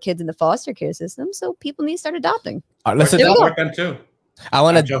going to be more kids in the foster care system. So people need to start adopting. All right, let's There we adopt. go. them too. I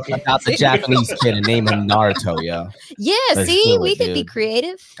want I'm to joking. adopt a Japanese kid and name him Naruto, yo. Yeah, Let's see, do it, we could be dude.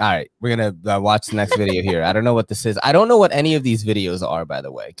 creative. All right, we're gonna watch the next video here. I don't know what this is. I don't know what any of these videos are, by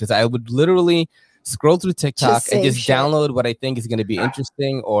the way, because I would literally scroll through TikTok and save just shit. download what I think is going to be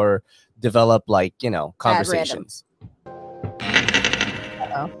interesting or develop, like, you know, At random. conversations.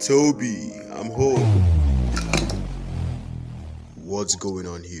 Toby, I'm home. What's going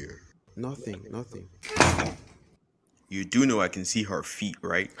on here? Nothing. You do know I can see her feet,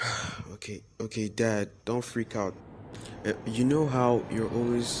 right? Okay, Dad, don't freak out. You know how you're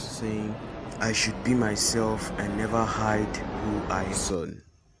always saying I should be myself and never hide who I am? Son,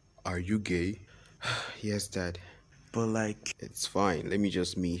 are you gay? Yes, Dad. But like, it's fine. Let me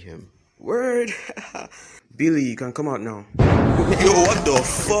just meet him. Word! Billy, you can come out now. Yo, what the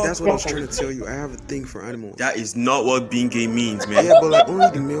fuck? That's what I was trying to tell you. I have a thing for animals. That is not what being gay means, man. Yeah, but like only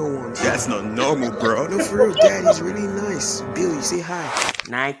the male ones. That's not normal, bro. No, for real, Dad, he's really nice. Billy, say hi.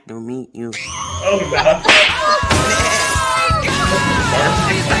 Nice to meet you.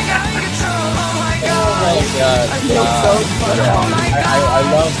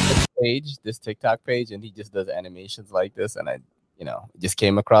 I love this TikTok page, and he just does animations like this, and I just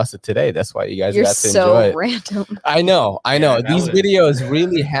came across it today. That's why you guys You're got to so enjoy it. random. I know. that These was- videos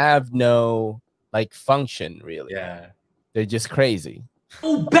really have no like function, really. Yeah. They're just crazy.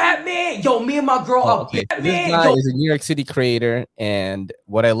 Oh, Batman! Yo, me and my girl are Okay, so this Batman! guy Yo, is a New York City creator, and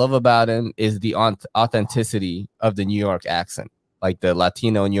what I love about him is the authenticity of the New York accent, like the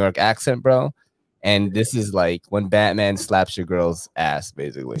Latino New York accent, bro. And this is like when Batman slaps your girl's ass,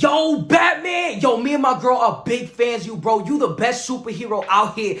 basically. Yo, Batman! Yo, me and my girl are big fans of you, bro. You the best superhero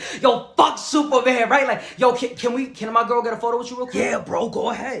out here. Yo, fuck Superman, right? Like, yo, can my girl get a photo with you real quick? Yeah, bro, go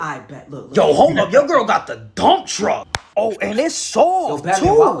ahead. I bet. Look. Yo, hold up. Your girl got the dump truck. Oh, and it's soft, Yo,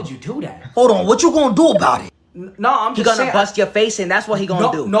 Batman, too. why would you do that? Hold on. What you gonna do about it? No, I'm He just gonna saying, bust your face and that's what he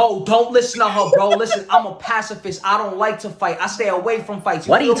gonna do. No, don't listen to her, bro. Listen, I'm a pacifist. I don't like to fight. I stay away from fights.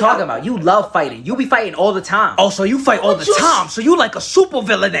 What are you talking about? You love fighting. You be fighting all the time. Oh, so you fight all the time. So you like a super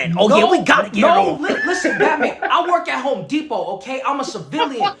villain then. Oh yeah, we gotta get it on. Listen, Batman, I work at Home Depot, okay? I'm a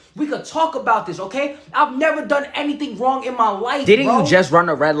civilian. We could talk about this, okay? I've never done anything wrong in my life, Didn't bro. you just run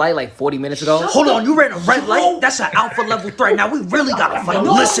a red light like 40 minutes ago? Hold on, you ran a red light? That's an alpha level threat. Now we really gotta fight.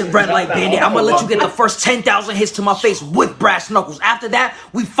 Listen, red light bandit, I'm gonna let you get the first 10,000 hits to my face with brass knuckles. After that,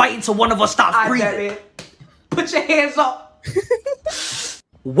 we fight until one of us stops breathing. Put your hands up.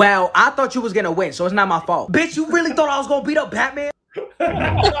 Well, I thought you was gonna win, so it's not my fault. Bitch, you really thought I was gonna beat up Batman?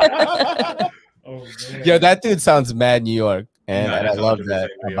 Yo, that dude sounds mad New York. And I love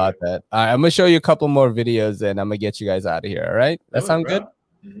that about that. All right, I'm gonna show you a couple more videos and I'm gonna get you guys out of here. All right, that sound good?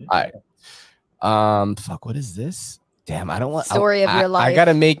 All right. Fuck, what is this? Damn, I don't want Story of your life. I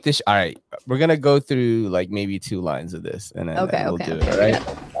gotta make this. All right, we're gonna go through like maybe 2 lines of this, and then we'll do it. All right.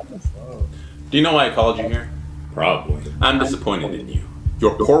 Do you know why I called you here? Probably. I'm disappointed in you.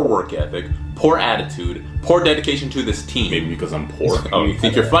 Your poor work ethic, poor attitude, poor dedication to this team. Maybe because I'm poor. Oh, you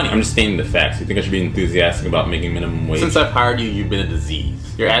think you're funny? I'm just stating the facts. You think I should be enthusiastic about making minimum wage? Since I've hired you, you've been a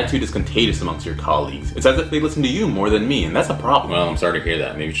disease. Your attitude is contagious amongst your colleagues. It's as if they listen to you more than me, and that's a problem. Well, I'm sorry to hear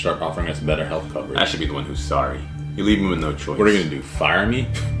that. Maybe you should start offering us better health coverage. I should be the one who's sorry. You leave me with no choice. What are you gonna do? Fire me?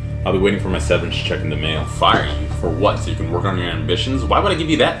 I'll be waiting for my severance check in the mail. Fire you? For what? So you can work on your ambitions? Why would I give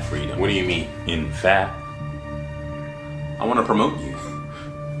you that freedom? What do you mean? In fact, I want to promote you.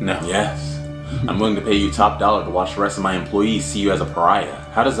 No. Yes. I'm willing to pay you top dollar to watch the rest of my employees see you as a pariah.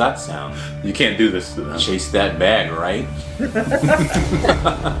 How does that sound? You can't do this to them. Chase that bag, right?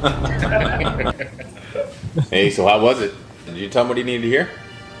 Hey, so how was it? Did you tell him what he needed to hear?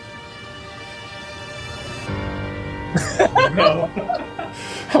 No.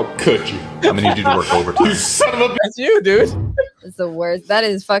 How could you? I'm gonna need you to work overtime. You son of a bitch! That's you, dude. It's the worst. That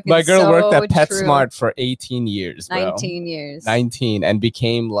is fucking. My girl worked at true. PetSmart for 18 years, bro. 19 years. 19, and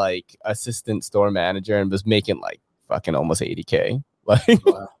became like assistant store manager and was making like fucking almost 80K. Like,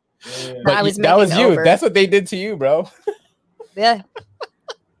 Wow. but that was you. over. That's what they did to you, bro. Yeah.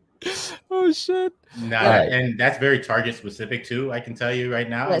 Oh shit. Nah, Right. and that's very Target specific too. I can tell you right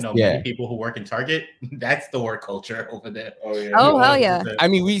now. You know, many people who work in Target, that's the work culture over there. Oh yeah. Oh hell yeah. I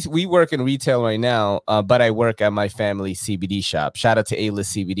mean, we work in retail right now, but I work at my family CBD shop. Shout out to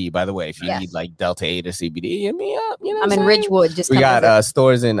A-List CBD, by the way. If you need like Delta 8 or CBD, hit me up. You know, I'm in Ridgewood. Just we come got visit.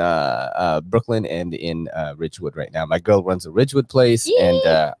 stores in Brooklyn and in Ridgewood right now. My girl runs a Ridgewood place,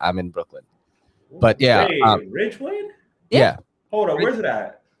 and I'm in Brooklyn. But yeah, Wait, Ridgewood? yeah. Hold on, where's it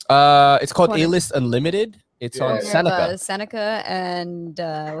at? It's called A-List Unlimited. It's on We have, Seneca. Seneca and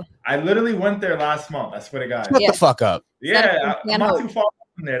I literally went there last month. I swear to God. Shut the fuck up. Yeah, I'm not Stanhope. too far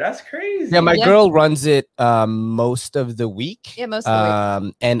from there. That's crazy. Yeah, my girl runs it most of the week. Yeah, most of the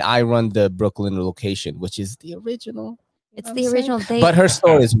week. And I run the Brooklyn location, which is the original. It's the original thing. But her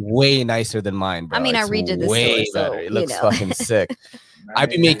store is way nicer than mine, bro. I mean, I It's redid the way store, so, better. It you looks know. fucking sick. I'd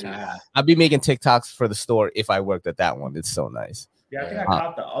be making TikToks for the store if I worked at that one. It's so nice. Yeah, I think I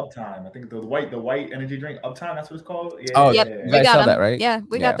caught the Uptime. I think the white energy drink Uptime. That's what it's called. Yeah, Oh, yeah, yep. yeah. You guys saw them. that, right? Yeah,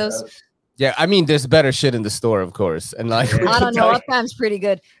 we got those. Yeah, I mean, there's better shit in the store, of course. And like, I don't know. Uptime's pretty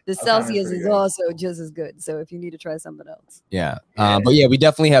good. The Uptime is Celsius pretty is good. also just as good. So if you need to try something else. yeah. But yeah, we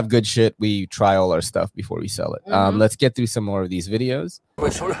definitely have good shit. We try all our stuff before we sell it. Let's get through some more of these videos.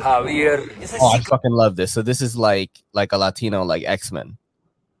 Profesor Javier. Oh, I fucking love this. So this is like a Latino, like X-Men.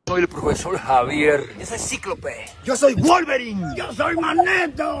 Soy el profesor Javier. Yo soy Cíclope. Yo soy Wolverine. Yo soy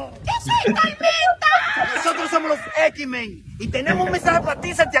Magneto. Yo soy Magneto. Nosotros somos los X-Men. Y tenemos un mensaje para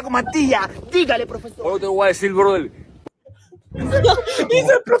ti, Santiago Matías. Dígale, profesor. Ahora te lo voy a decir, brother. He's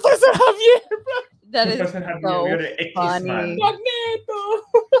a Professor Javier, bro. That is Professor Javier, so you're the X funny.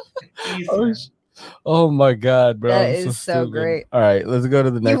 Oh, oh my god, bro. That I'm is so stupid. great. All right, let's go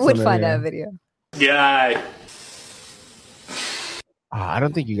to the next You would one. find right that here. video. Guy. I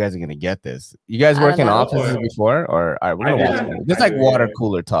don't think you guys are gonna get this. You guys I work don't in know. offices before, or all right, we're gonna I watch did. it. This is like water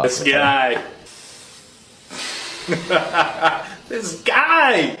cooler talk. This guy. This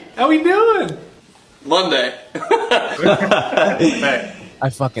guy. How we doing? Monday. Hey, I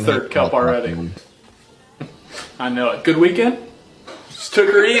fucking third hate cup water already. talk. I know it. Good weekend? Just took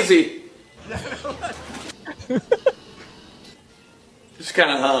her easy. Just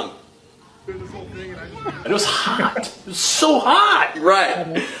kind of hung. And it was hot. It was so hot.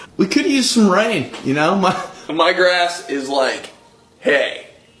 Right. We could use some rain, you know? My grass is like, hey.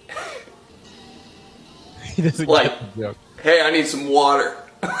 He doesn't Like, get the joke. hey, I need some water.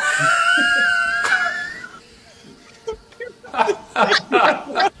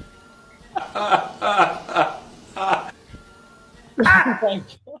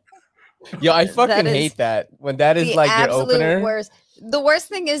 Yo, I fucking hate that when that is like your opener. Worst. The worst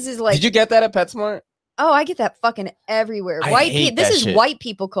thing is like. Did you get that at PetSmart? Oh, I get that fucking everywhere. This is white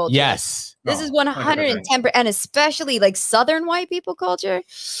people culture. Yes. This is 110%, and especially like Southern white people culture.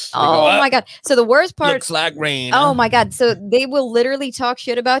 Oh my God. So the worst part. Looks like rain. Oh my God. So they will literally talk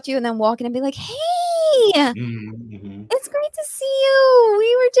shit about you and then walk in and be like, hey, it's great to see you.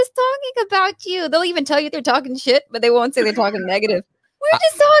 We were just talking about you. They'll even tell you they're talking shit, but they won't say they're talking negative. We're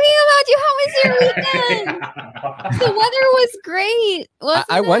just talking about you. How was your weekend? The weather was great.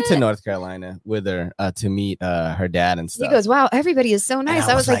 I went to North Carolina with her to meet her dad and stuff. He goes, wow, everybody is so nice.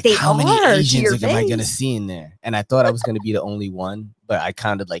 I was like, how many Asians am I going to see in there? And I thought I was going to be the only one, but I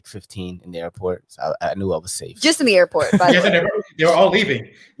counted like 15 in the airport. So I knew I was safe. Just in the airport, by the way. They were all leaving.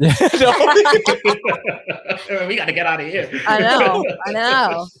 We got to get out of here. I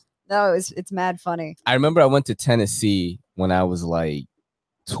know. No, it's mad funny. I remember I went to Tennessee when I was like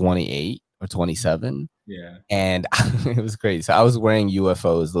 28 or 27. Yeah. And it was crazy. So I was wearing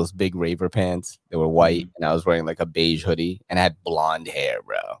UFOs, those big raver pants. They were white. And I was wearing like a beige hoodie and I had blonde hair,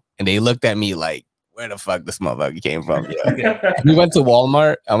 bro. And they looked at me like, where the fuck this motherfucker came from? We went to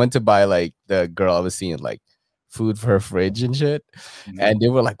Walmart. I went to buy like the girl I was seeing like food for her fridge and shit. And they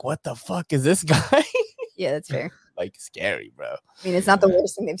were like, what the fuck is this guy? Yeah, that's fair. Like scary, bro. I mean, it's not the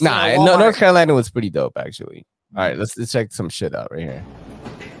worst thing they've seen. Nah, no, North Carolina was pretty dope, actually. All right, let's check some shit out right here.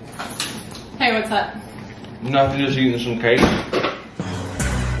 Hey, what's up? Nothing, just eating some cake.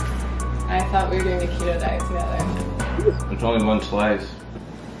 I thought we were doing a keto diet together. It's only one slice.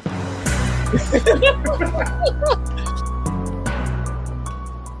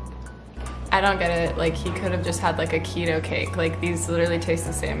 I don't get it. Like, he could have just had like a keto cake. Like, these literally taste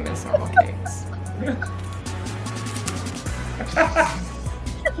the same as normal cakes.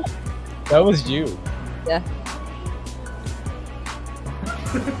 That was you. Yeah.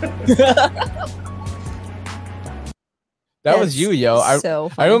 That was you, yo. I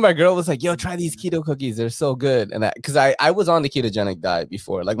remember my girl was like, yo, try these keto cookies. They're so good. And because I was on the ketogenic diet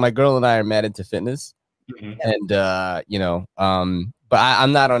before. Like my girl and I are mad into fitness. And but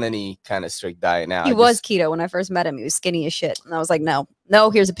I'm not on any kind of strict diet now. He was keto when I first met him. He was skinny as shit. And I was like, no,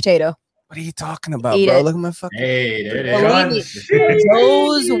 here's a potato. What are you talking about, bro? Look at my fucking. Hey, there it is.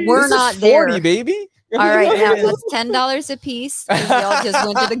 Those were not there, 40, baby. All right, now it's $10 a piece. We all just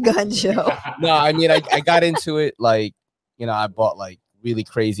went to the gun show. No, I mean, I got into it like, I bought like really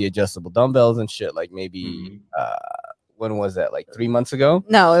crazy adjustable dumbbells and shit. Like maybe when was that? Like 3 months ago?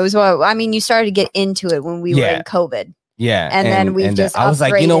 No, it was. You started to get into it when we were in COVID. Yeah, and then we just. I was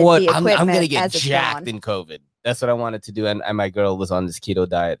like, you know what? I'm gonna get jacked in COVID. That's what I wanted to do. And my girl was on this keto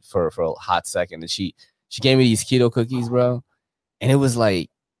diet for a hot second, and she gave me these keto cookies, bro. And it was like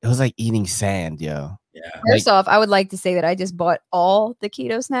eating sand, yo. Yeah. First off, I would like to say that I just bought all the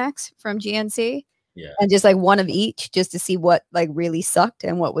keto snacks from GNC. Yeah. And just like one of each, just to see what like really sucked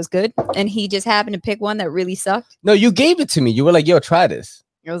and what was good. And he just happened to pick one that really sucked. No, you gave it to me. You were like, yo, try this.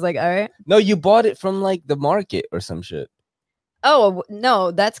 I was like, all right. No, you bought it from like the market or some shit. Oh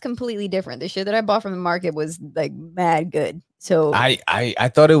no, that's completely different. The shit that I bought from the market was like mad good. So I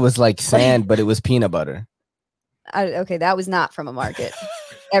thought it was like sand, but it was peanut butter. Okay, that was not from a market.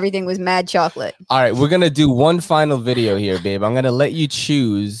 Everything was mad chocolate. All right, we're gonna do one final video here, babe. I'm gonna let you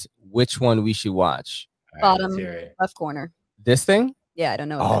choose which one we should watch. Bottom left corner. This thing? Yeah, I don't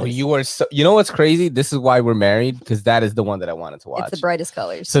know. Oh, you are so. You know what's crazy? This is why we're married, because that is the one that I wanted to watch. It's the brightest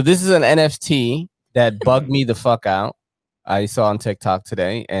colors. So this is an NFT that bugged me the fuck out. I saw on TikTok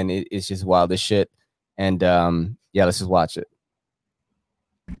today, and it's just wild as shit. And yeah, let's just watch it.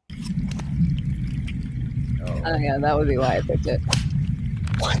 Oh yeah, that would be why I picked it.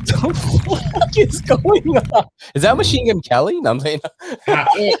 What the fuck is going on? Is that Machine Gun Kelly? No, I'm saying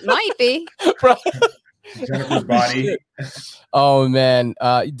it might be. Bro. Jennifer's body. Oh man,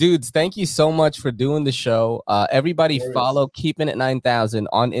 dudes, thank you so much for doing the show. Everybody follow Keeping It 9000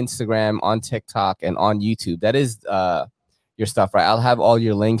 on Instagram, on TikTok, and on YouTube. That is your stuff, right? I'll have all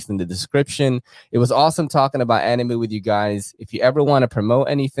your links in the description. It was awesome talking about anime with you guys. If you ever want to promote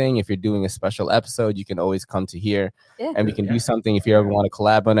anything, if you're doing a special episode, you can always come to here, and we can do something. If you ever want to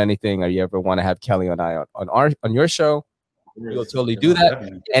collab on anything, or you ever want to have Kelly and I on your show, we'll totally do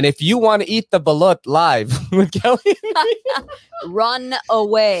that. And if you want to eat the balut live with Kelly, run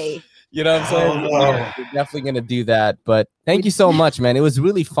away. You know what I'm saying? We're definitely gonna do that. But thank you so much, man. It was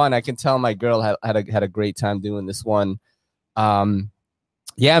really fun. I can tell my girl had a great time doing this one.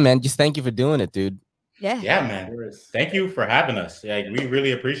 Yeah, man. Just thank you for doing it, dude. Yeah, man. Thank you for having us. Yeah, we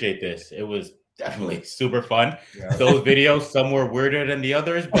really appreciate this. It was definitely super fun. Yeah. Those videos, some were weirder than the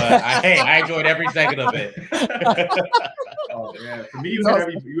others, but I enjoyed every second of it. Oh yeah, for me,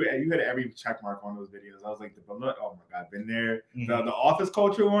 you hit every check mark on those videos. I was like, oh my god, been there. Mm-hmm. The office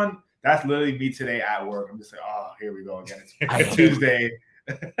culture one, that's literally me today at work. I'm just like, oh, here we go again. It's Tuesday.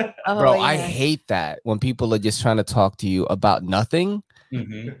 Bro, I hate that when people are just trying to talk to you about nothing.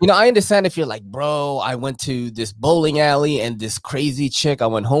 Mm-hmm. You know, I understand if you're like, bro, I went to this bowling alley and this crazy chick, I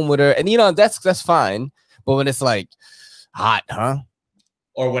went home with her, and you know that's fine. But when it's like hot, huh?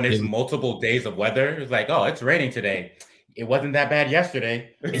 Or when it's multiple days of weather, it's like, oh, it's raining today. It wasn't that bad yesterday.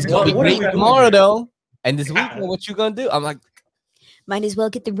 It's gonna be great tomorrow though. And this weekend, what you gonna do? I'm like, might as well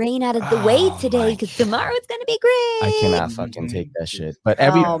get the rain out of the way today because tomorrow it's gonna be great. I cannot fucking take that shit. But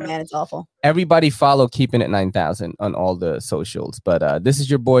oh man, it's awful. Everybody follow Keeping It 9000 on all the socials. But this is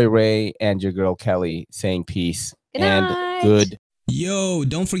your boy Ray and your girl Kelly saying peace and good. Yo,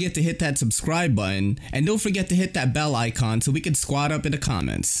 don't forget to hit that subscribe button and don't forget to hit that bell icon so we can squad up in the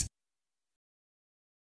comments.